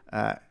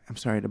 I'm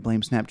sorry to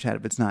blame Snapchat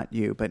if it's not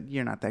you, but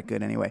you're not that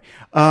good anyway.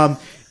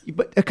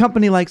 But a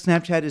company like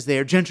Snapchat is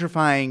there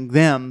gentrifying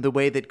them the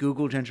way that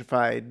Google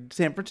gentrified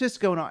San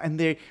Francisco, and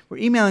they were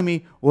emailing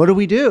me, what do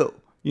we do?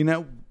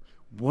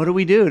 What do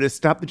we do to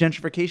stop the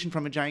gentrification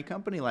from a giant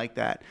company like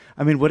that?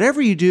 I mean,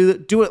 whatever you do,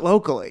 do it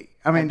locally.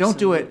 I mean, Don't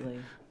do it.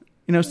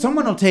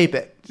 Someone will tape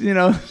it.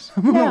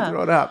 Someone will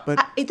throw it up.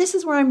 But this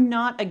is where I'm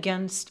not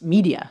against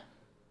media.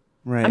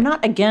 Right. I'm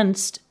not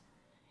against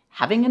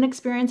having an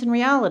experience in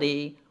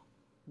reality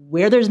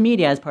where there's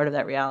media as part of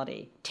that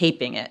reality,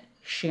 taping it,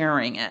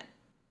 sharing it.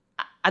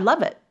 I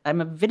love it.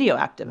 I'm a video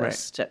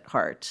activist at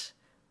heart.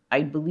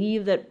 I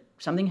believe that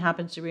something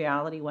happens to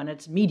reality when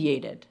it's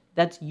mediated.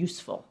 That's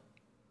useful.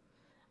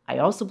 I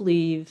also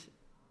believe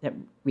that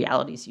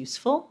reality is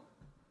useful,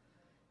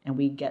 and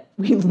we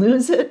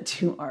lose it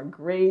to our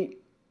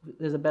great,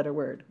 there's a better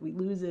word, we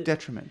lose it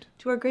detriment.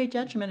 To our great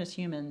detriment as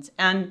humans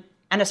and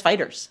as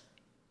fighters,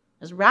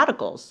 as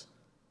radicals.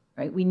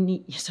 Right?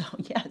 Yes.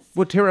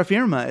 Well, terra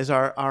firma is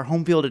our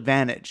home field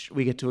advantage.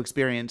 We get to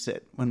experience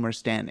it when we're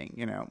standing.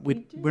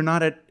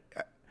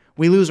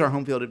 We lose our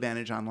home field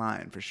advantage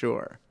online for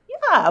sure.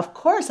 Yeah, of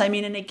course. I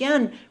mean, and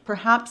again,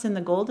 perhaps in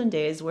the golden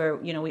days where,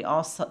 we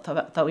all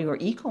thought we were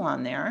equal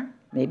on there,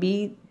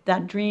 maybe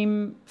that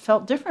dream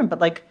felt different. But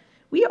like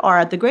we are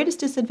at the greatest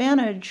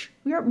disadvantage.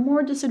 We are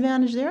more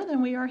disadvantaged there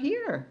than we are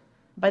here.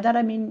 By that,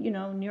 I mean,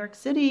 New York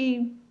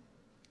City,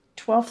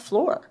 12th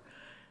floor.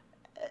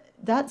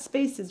 That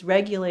space is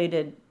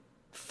regulated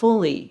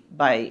fully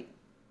by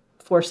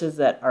forces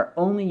that are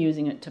only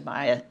using it to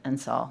buy and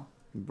sell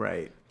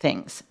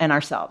things and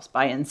ourselves,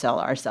 buy and sell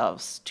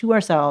ourselves, to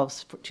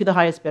the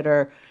highest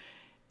bidder.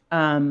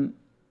 And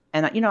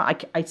I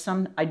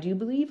do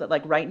believe that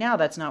like right now,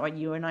 that's not what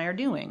you and I are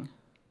doing.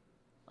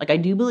 Like I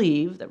do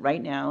believe that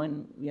right now,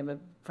 and we have a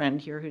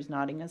friend here who's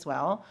nodding as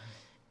well,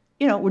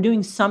 we're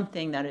doing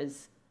something that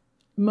is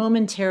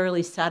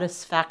momentarily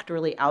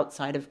satisfactorily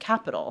outside of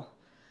capital.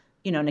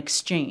 An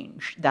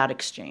exchange, that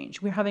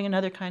exchange. We're having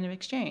another kind of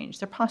exchange.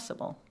 They're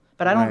possible.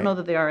 But I don't know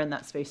that they are in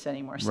that space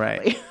anymore,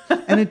 sadly.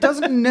 Right. And it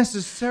doesn't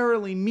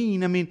necessarily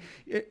mean,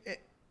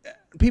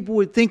 people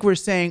would think we're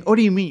saying, what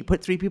do you mean? You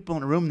put three people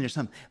in a room and there's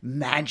some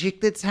magic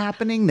that's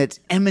happening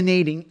that's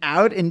emanating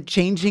out and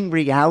changing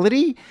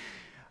reality?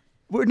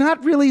 We're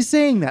not really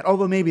saying that,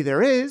 although maybe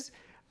there is.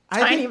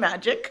 Tiny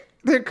magic.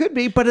 There could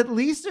be, but at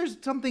least there's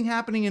something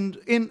happening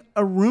in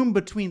a room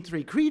between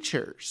three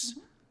creatures.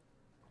 Mm-hmm.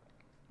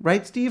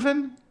 Right,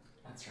 Stephen?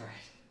 That's right.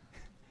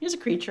 He's a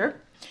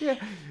creature. Yeah.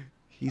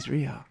 He's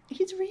real.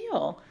 He's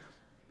real.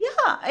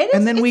 Yeah. It is,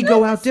 and then we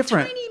go out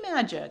different. Tiny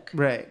magic.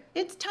 Right.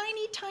 It's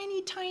tiny,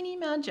 tiny, tiny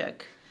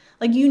magic.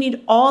 Like you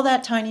need all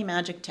that tiny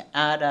magic to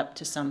add up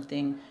to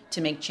something to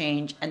make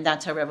change. And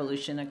that's how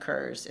revolution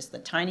occurs. It's the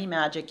tiny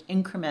magic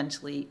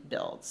incrementally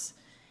builds.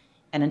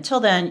 And until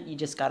then, you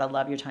just got to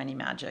love your tiny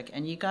magic.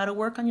 And you got to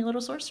work on your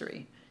little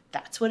sorcery.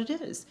 That's what it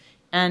is.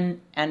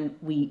 And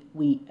we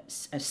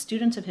as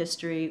students of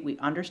history, we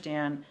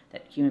understand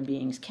that human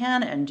beings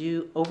can and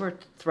do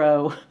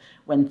overthrow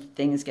when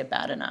things get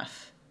bad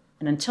enough.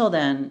 And until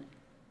then,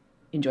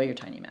 enjoy your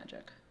tiny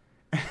magic.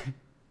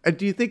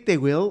 Do you think they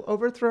will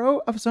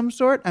overthrow of some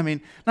sort? I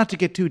mean, not to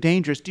get too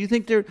dangerous. Do you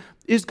think there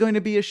is going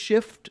to be a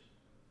shift?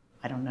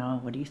 I don't know.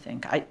 What do you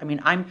think?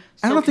 I'm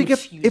so I don't think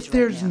if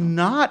there's right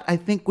not, I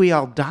think we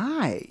all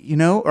die,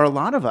 or a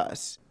lot of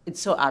us. It's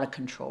so out of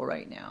control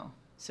right now.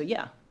 So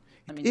yeah.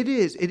 It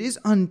is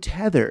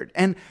untethered.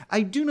 And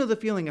I do know the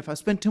feeling if I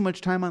spend too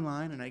much time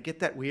online and I get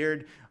that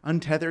weird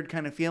untethered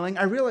kind of feeling,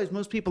 I realize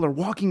most people are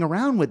walking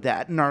around with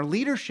that. And our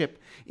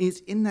leadership is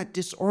in that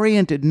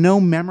disoriented,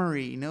 no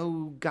memory,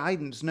 no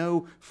guidance,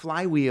 no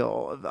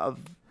flywheel of.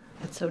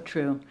 That's so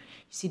true. You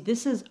see,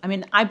 this is,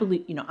 I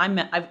believe,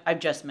 I've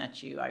just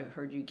met you. I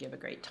heard you give a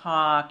great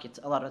talk.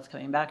 A lot of it's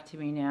coming back to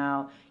me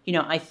now.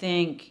 I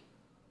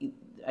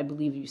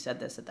believe you said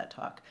this at that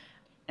talk.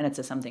 And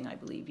it's something I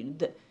believe,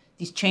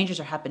 these changes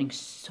are happening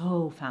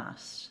so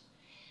fast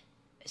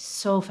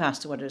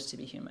to what it is to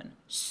be human,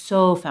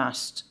 so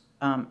fast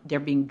they're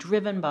being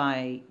driven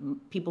by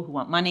people who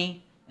want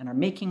money and are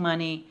making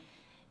money.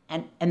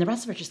 And the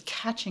rest of it just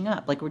catching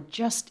up. Like we're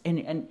just,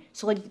 and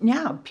so like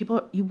now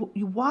you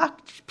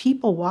watch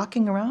people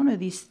walking around with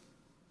these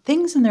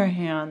things in their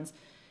hands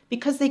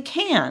because they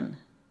can.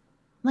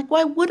 Like,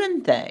 why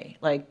wouldn't they?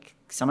 Like,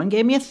 someone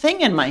gave me a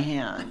thing in my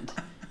hand.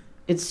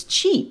 It's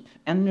cheap,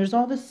 and there's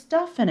all this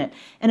stuff in it.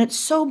 And it's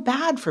so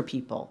bad for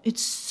people.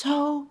 It's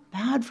so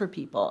bad for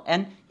people.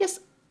 And yes,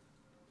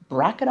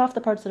 bracket off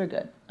the parts that are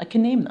good. I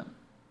can name them.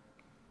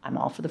 I'm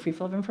all for the free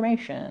flow of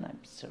information. I'm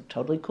so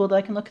totally cool that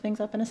I can look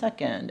things up in a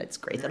second. It's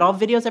great that all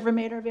videos ever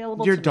made are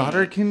available Your to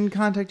daughter me. can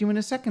contact you in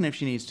a second if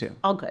she needs to.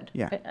 All good.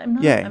 Yeah.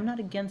 I'm not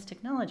against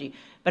technology.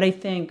 But I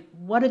think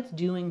what it's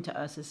doing to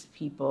us as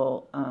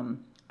people,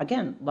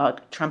 again,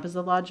 Trump is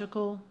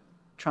illogical,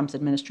 Trump's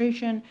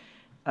administration,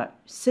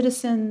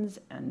 citizens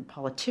and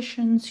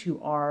politicians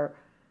who are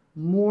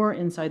more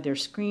inside their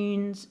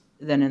screens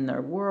than in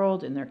their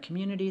world, in their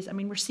communities. I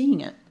mean, we're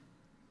seeing it.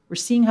 We're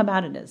seeing how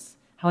bad it is,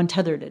 how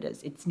untethered it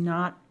is. It's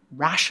not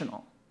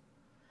rational.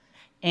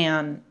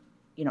 And,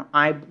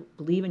 I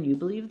believe and you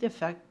believe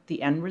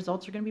the end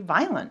results are going to be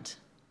violent.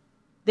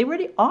 They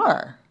already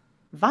are.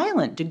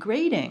 Violent,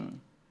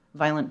 degrading,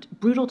 violent,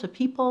 brutal to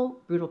people,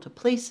 brutal to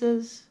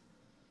places.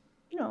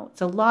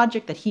 It's a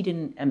logic that he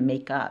didn't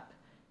make up.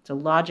 It's a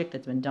logic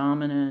that's been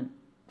dominant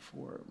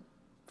for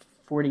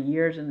 40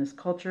 years in this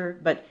culture.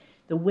 But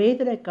the way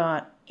that it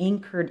got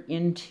anchored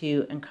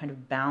into and kind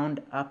of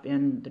bound up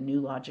in the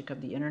new logic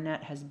of the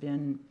internet has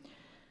been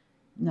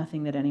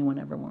nothing that anyone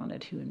ever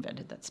wanted who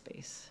invented that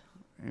space.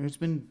 It's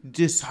been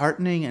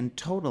disheartening and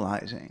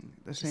totalizing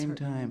at the same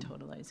time.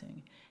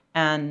 Totalizing.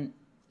 And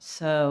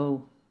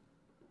so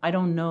I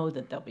don't know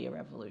that there'll be a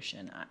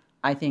revolution.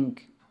 I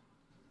think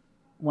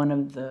one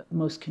of the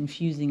most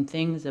confusing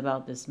things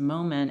about this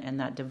moment and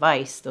that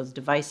those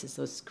devices,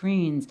 those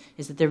screens,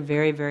 is that they're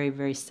very, very,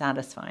 very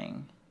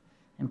satisfying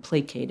and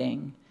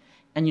placating.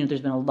 And,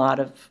 there's been a lot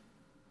of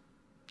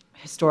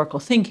historical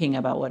thinking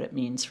about what it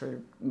means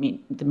for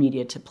the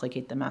media to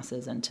placate the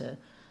masses and to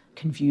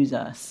confuse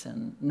us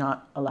and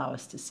not allow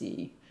us to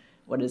see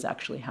what is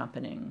actually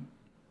happening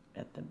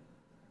at the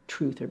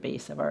truth or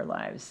base of our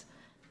lives.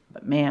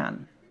 But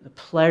man, the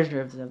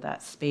pleasures of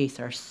that space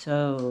are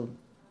so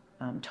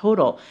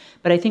total.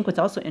 But I think what's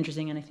also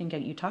interesting, and I think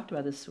you talked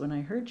about this when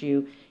I heard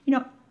you,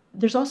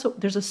 there's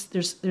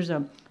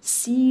a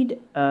seed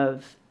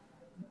of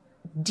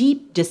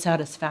deep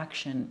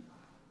dissatisfaction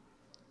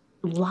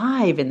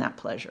live in that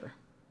pleasure.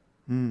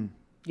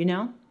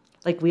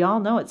 Like we all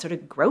know it's sort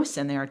of gross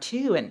in there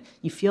too, and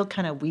you feel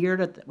kind of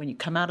weird when you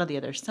come out of the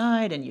other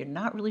side and you're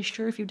not really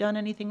sure if you've done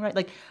anything right.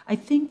 Like I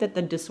think that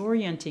the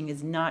disorienting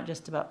is not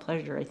just about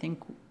pleasure. I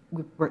think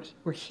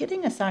we're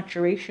hitting a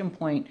saturation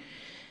point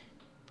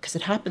because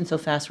it happens so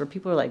fast where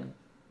people are like,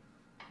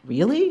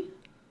 really?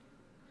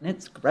 And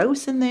it's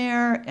gross in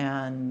there,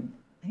 and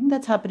I think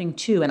that's happening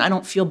too. And I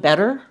don't feel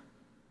better.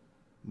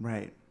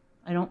 Right.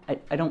 I don't,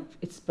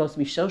 it's supposed to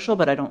be social,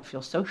 but I don't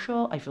feel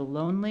social. I feel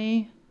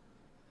lonely.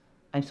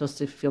 I'm supposed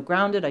to feel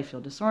grounded. I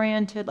feel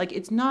disoriented. Like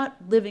it's not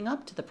living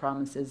up to the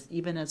promises,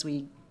 even as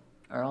we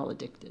are all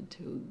addicted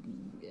to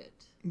it.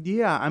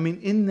 Yeah. I mean,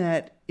 in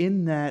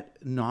that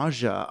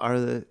nausea are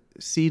the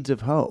seeds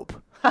of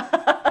hope.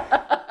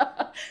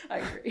 I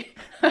agree.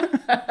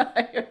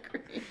 I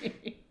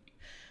agree.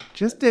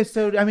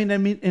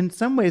 In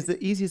some ways, the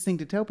easiest thing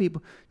to tell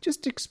people,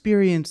 just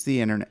experience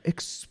the internet.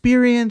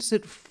 Experience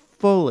it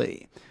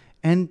fully.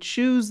 And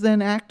choose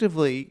then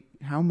actively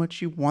how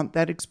much you want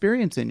that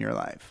experience in your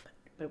life.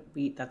 But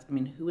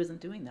who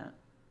isn't doing that?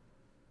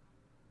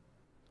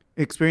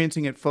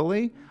 Experiencing it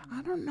fully?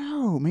 I don't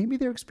know. Maybe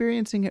they're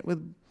experiencing it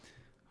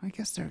I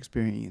guess they're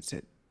experiencing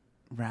it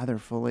rather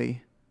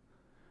fully.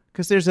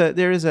 Because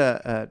there is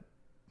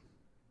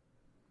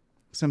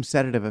some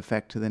sedative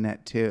effect to the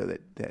net too,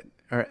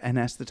 or an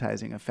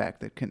anesthetizing effect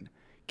that can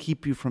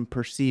keep you from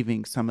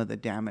perceiving some of the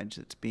damage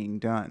that's being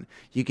done.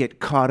 You get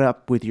caught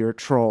up with your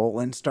troll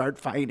and start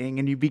fighting,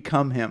 and you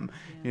become him.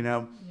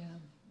 Yeah.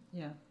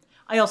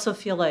 I also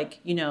feel like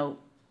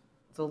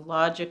the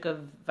logic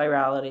of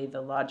virality,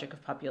 the logic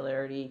of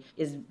popularity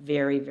is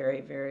very,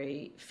 very,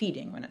 very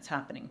feeding when it's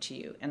happening to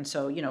you. And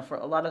so, for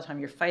a lot of time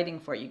you're fighting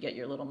for it. You get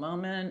your little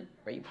moment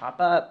where you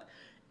pop up,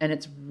 and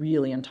it's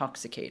really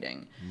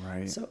intoxicating.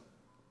 Right. So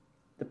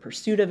the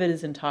pursuit of it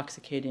is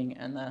intoxicating,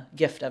 and the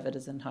gift of it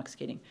is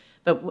intoxicating.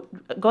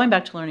 But going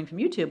back to learning from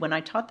YouTube, when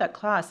I taught that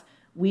class,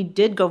 we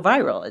did go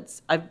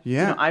viral.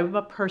 I'm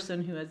a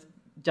person who has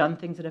done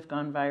things that have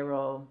gone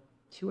viral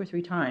 2 or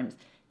 3 times.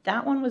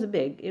 That one was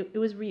it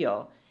was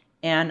real.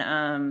 And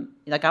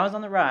I was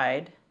on the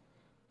ride.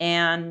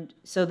 And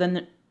so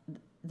then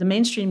the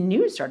mainstream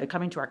news started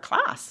coming to our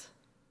class.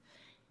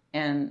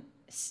 And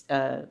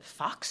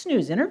Fox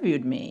News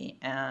interviewed me.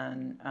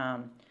 And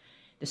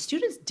the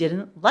students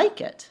didn't like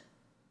it.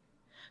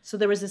 So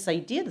there was this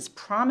idea, this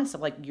promise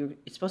of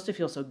it's supposed to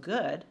feel so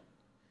good.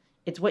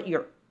 It's what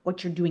you're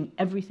doing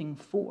everything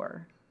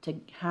for, to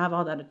have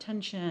all that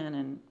attention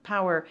and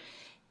power.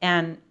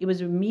 And it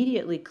was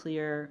immediately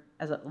clear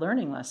as a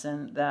learning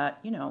lesson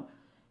that,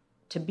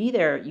 to be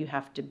there, you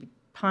have to be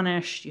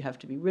punished, you have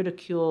to be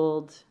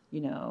ridiculed,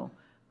 you're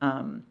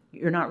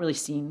not really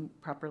seen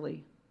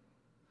properly.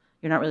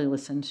 You're not really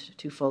listened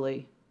to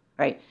fully,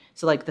 right?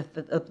 So like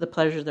the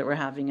pleasures that we're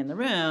having in the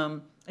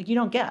room, like you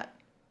don't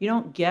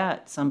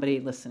get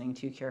somebody listening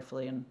to you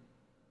carefully and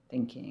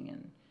thinking,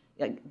 and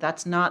like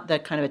that's not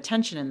that kind of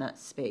attention in that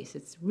space.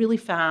 It's really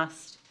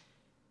fast.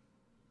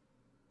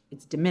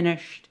 It's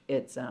diminished.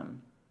 It's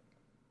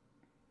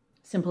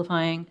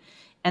simplifying.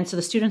 And so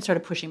the students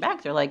started pushing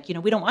back. They're like,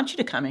 we don't want you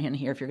to come in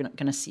here if you're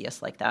going to see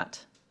us like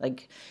that.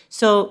 Like,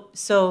 so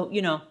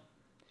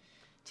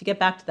to get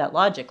back to that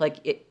logic,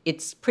 like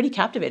it's pretty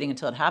captivating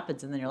until it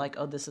happens. And then you're like,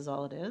 oh, this is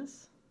all it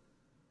is?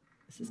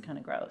 This is kind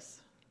of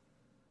gross.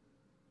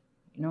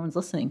 No one's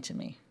listening to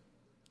me.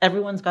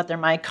 Everyone's got their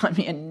mic on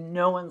me and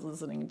no one's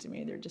listening to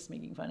me. They're just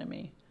making fun of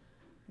me.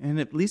 And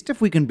at least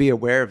if we can be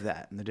aware of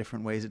that and the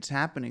different ways it's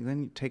happening, then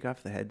you take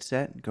off the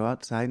headset and go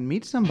outside and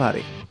meet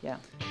somebody. Yeah.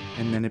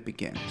 And then it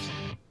begins.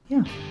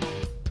 Yeah.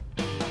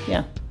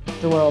 Yeah.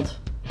 The world.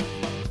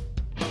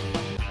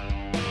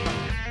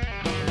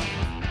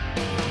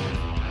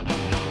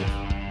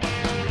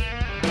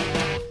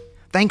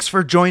 Thanks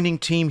for joining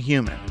Team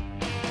Human.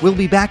 We'll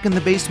be back in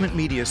the Basement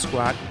Media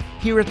Squad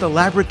here at the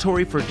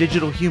Laboratory for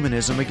Digital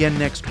Humanism again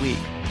next week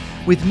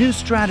with new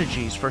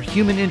strategies for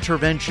human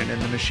intervention in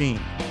the machine.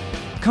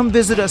 Come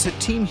visit us at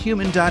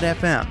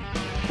teamhuman.fm,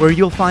 where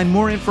you'll find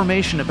more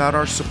information about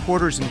our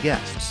supporters and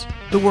guests,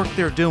 the work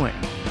they're doing,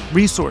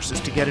 resources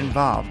to get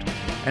involved,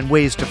 and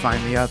ways to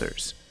find the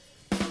others.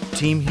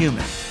 Team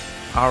Human,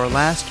 our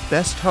last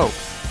best hope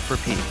for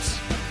peace.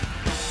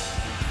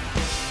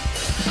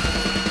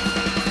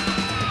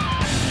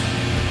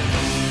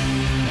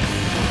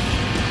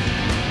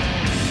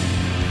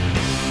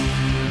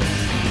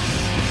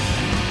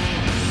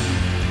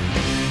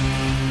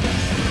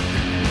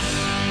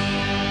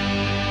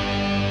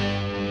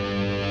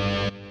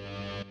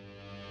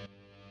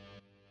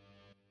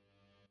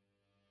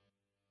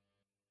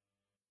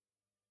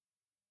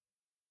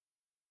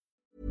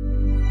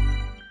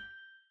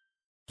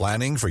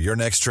 Planning for your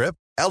next trip?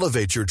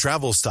 Elevate your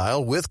travel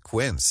style with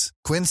Quince.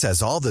 Quince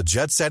has all the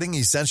jet-setting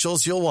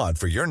essentials you'll want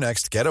for your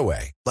next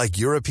getaway, like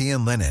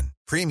European linen,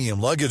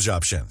 premium luggage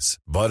options,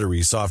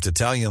 buttery soft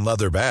Italian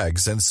leather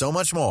bags, and so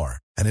much more.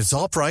 And it's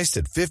all priced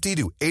at 50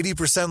 to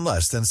 80%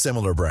 less than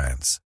similar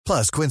brands.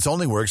 Plus, Quince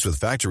only works with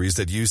factories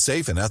that use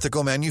safe and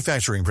ethical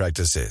manufacturing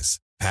practices.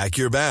 Pack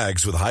your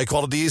bags with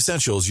high-quality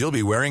essentials you'll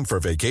be wearing for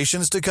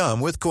vacations to come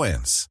with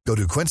Quince. Go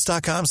to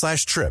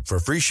quince.com/trip for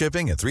free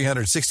shipping and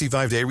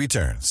 365-day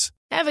returns.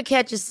 Ever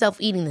catch yourself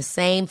eating the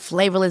same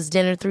flavorless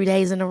dinner 3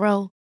 days in a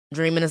row?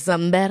 Dreaming of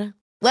something better?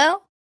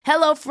 Well,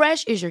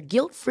 HelloFresh is your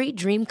guilt-free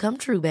dream come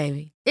true,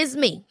 baby. It's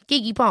me,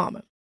 Keke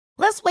Palmer.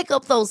 Let's wake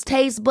up those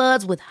taste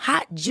buds with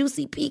hot,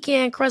 juicy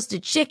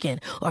pecan-crusted chicken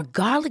or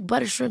garlic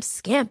butter shrimp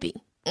scampi.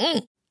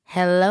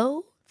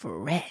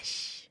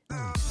 HelloFresh.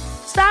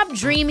 Stop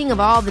dreaming of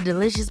all the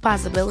delicious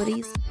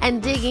possibilities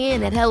and dig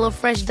in at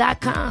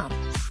HelloFresh.com.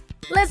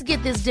 Let's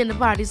get this dinner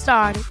party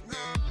started.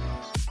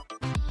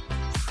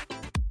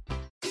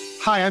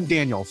 Hi, I'm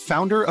Daniel,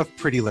 founder of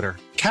Pretty Litter.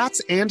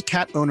 Cats and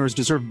cat owners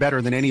deserve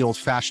better than any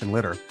old-fashioned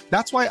litter.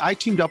 That's why I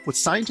teamed up with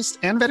scientists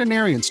and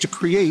veterinarians to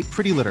create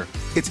Pretty Litter.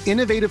 Its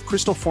innovative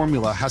crystal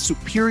formula has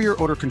superior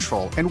odor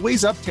control and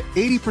weighs up to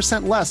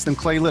 80% less than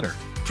clay litter.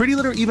 Pretty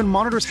Litter even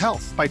monitors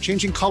health by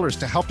changing colors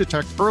to help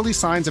detect early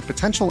signs of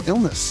potential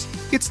illness.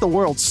 It's the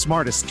world's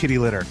smartest kitty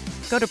litter.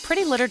 Go to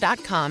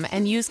prettylitter.com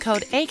and use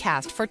code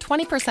ACAST for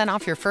 20%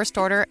 off your first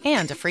order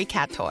and a free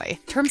cat toy.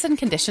 Terms and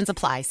conditions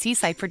apply. See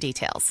site for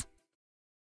details.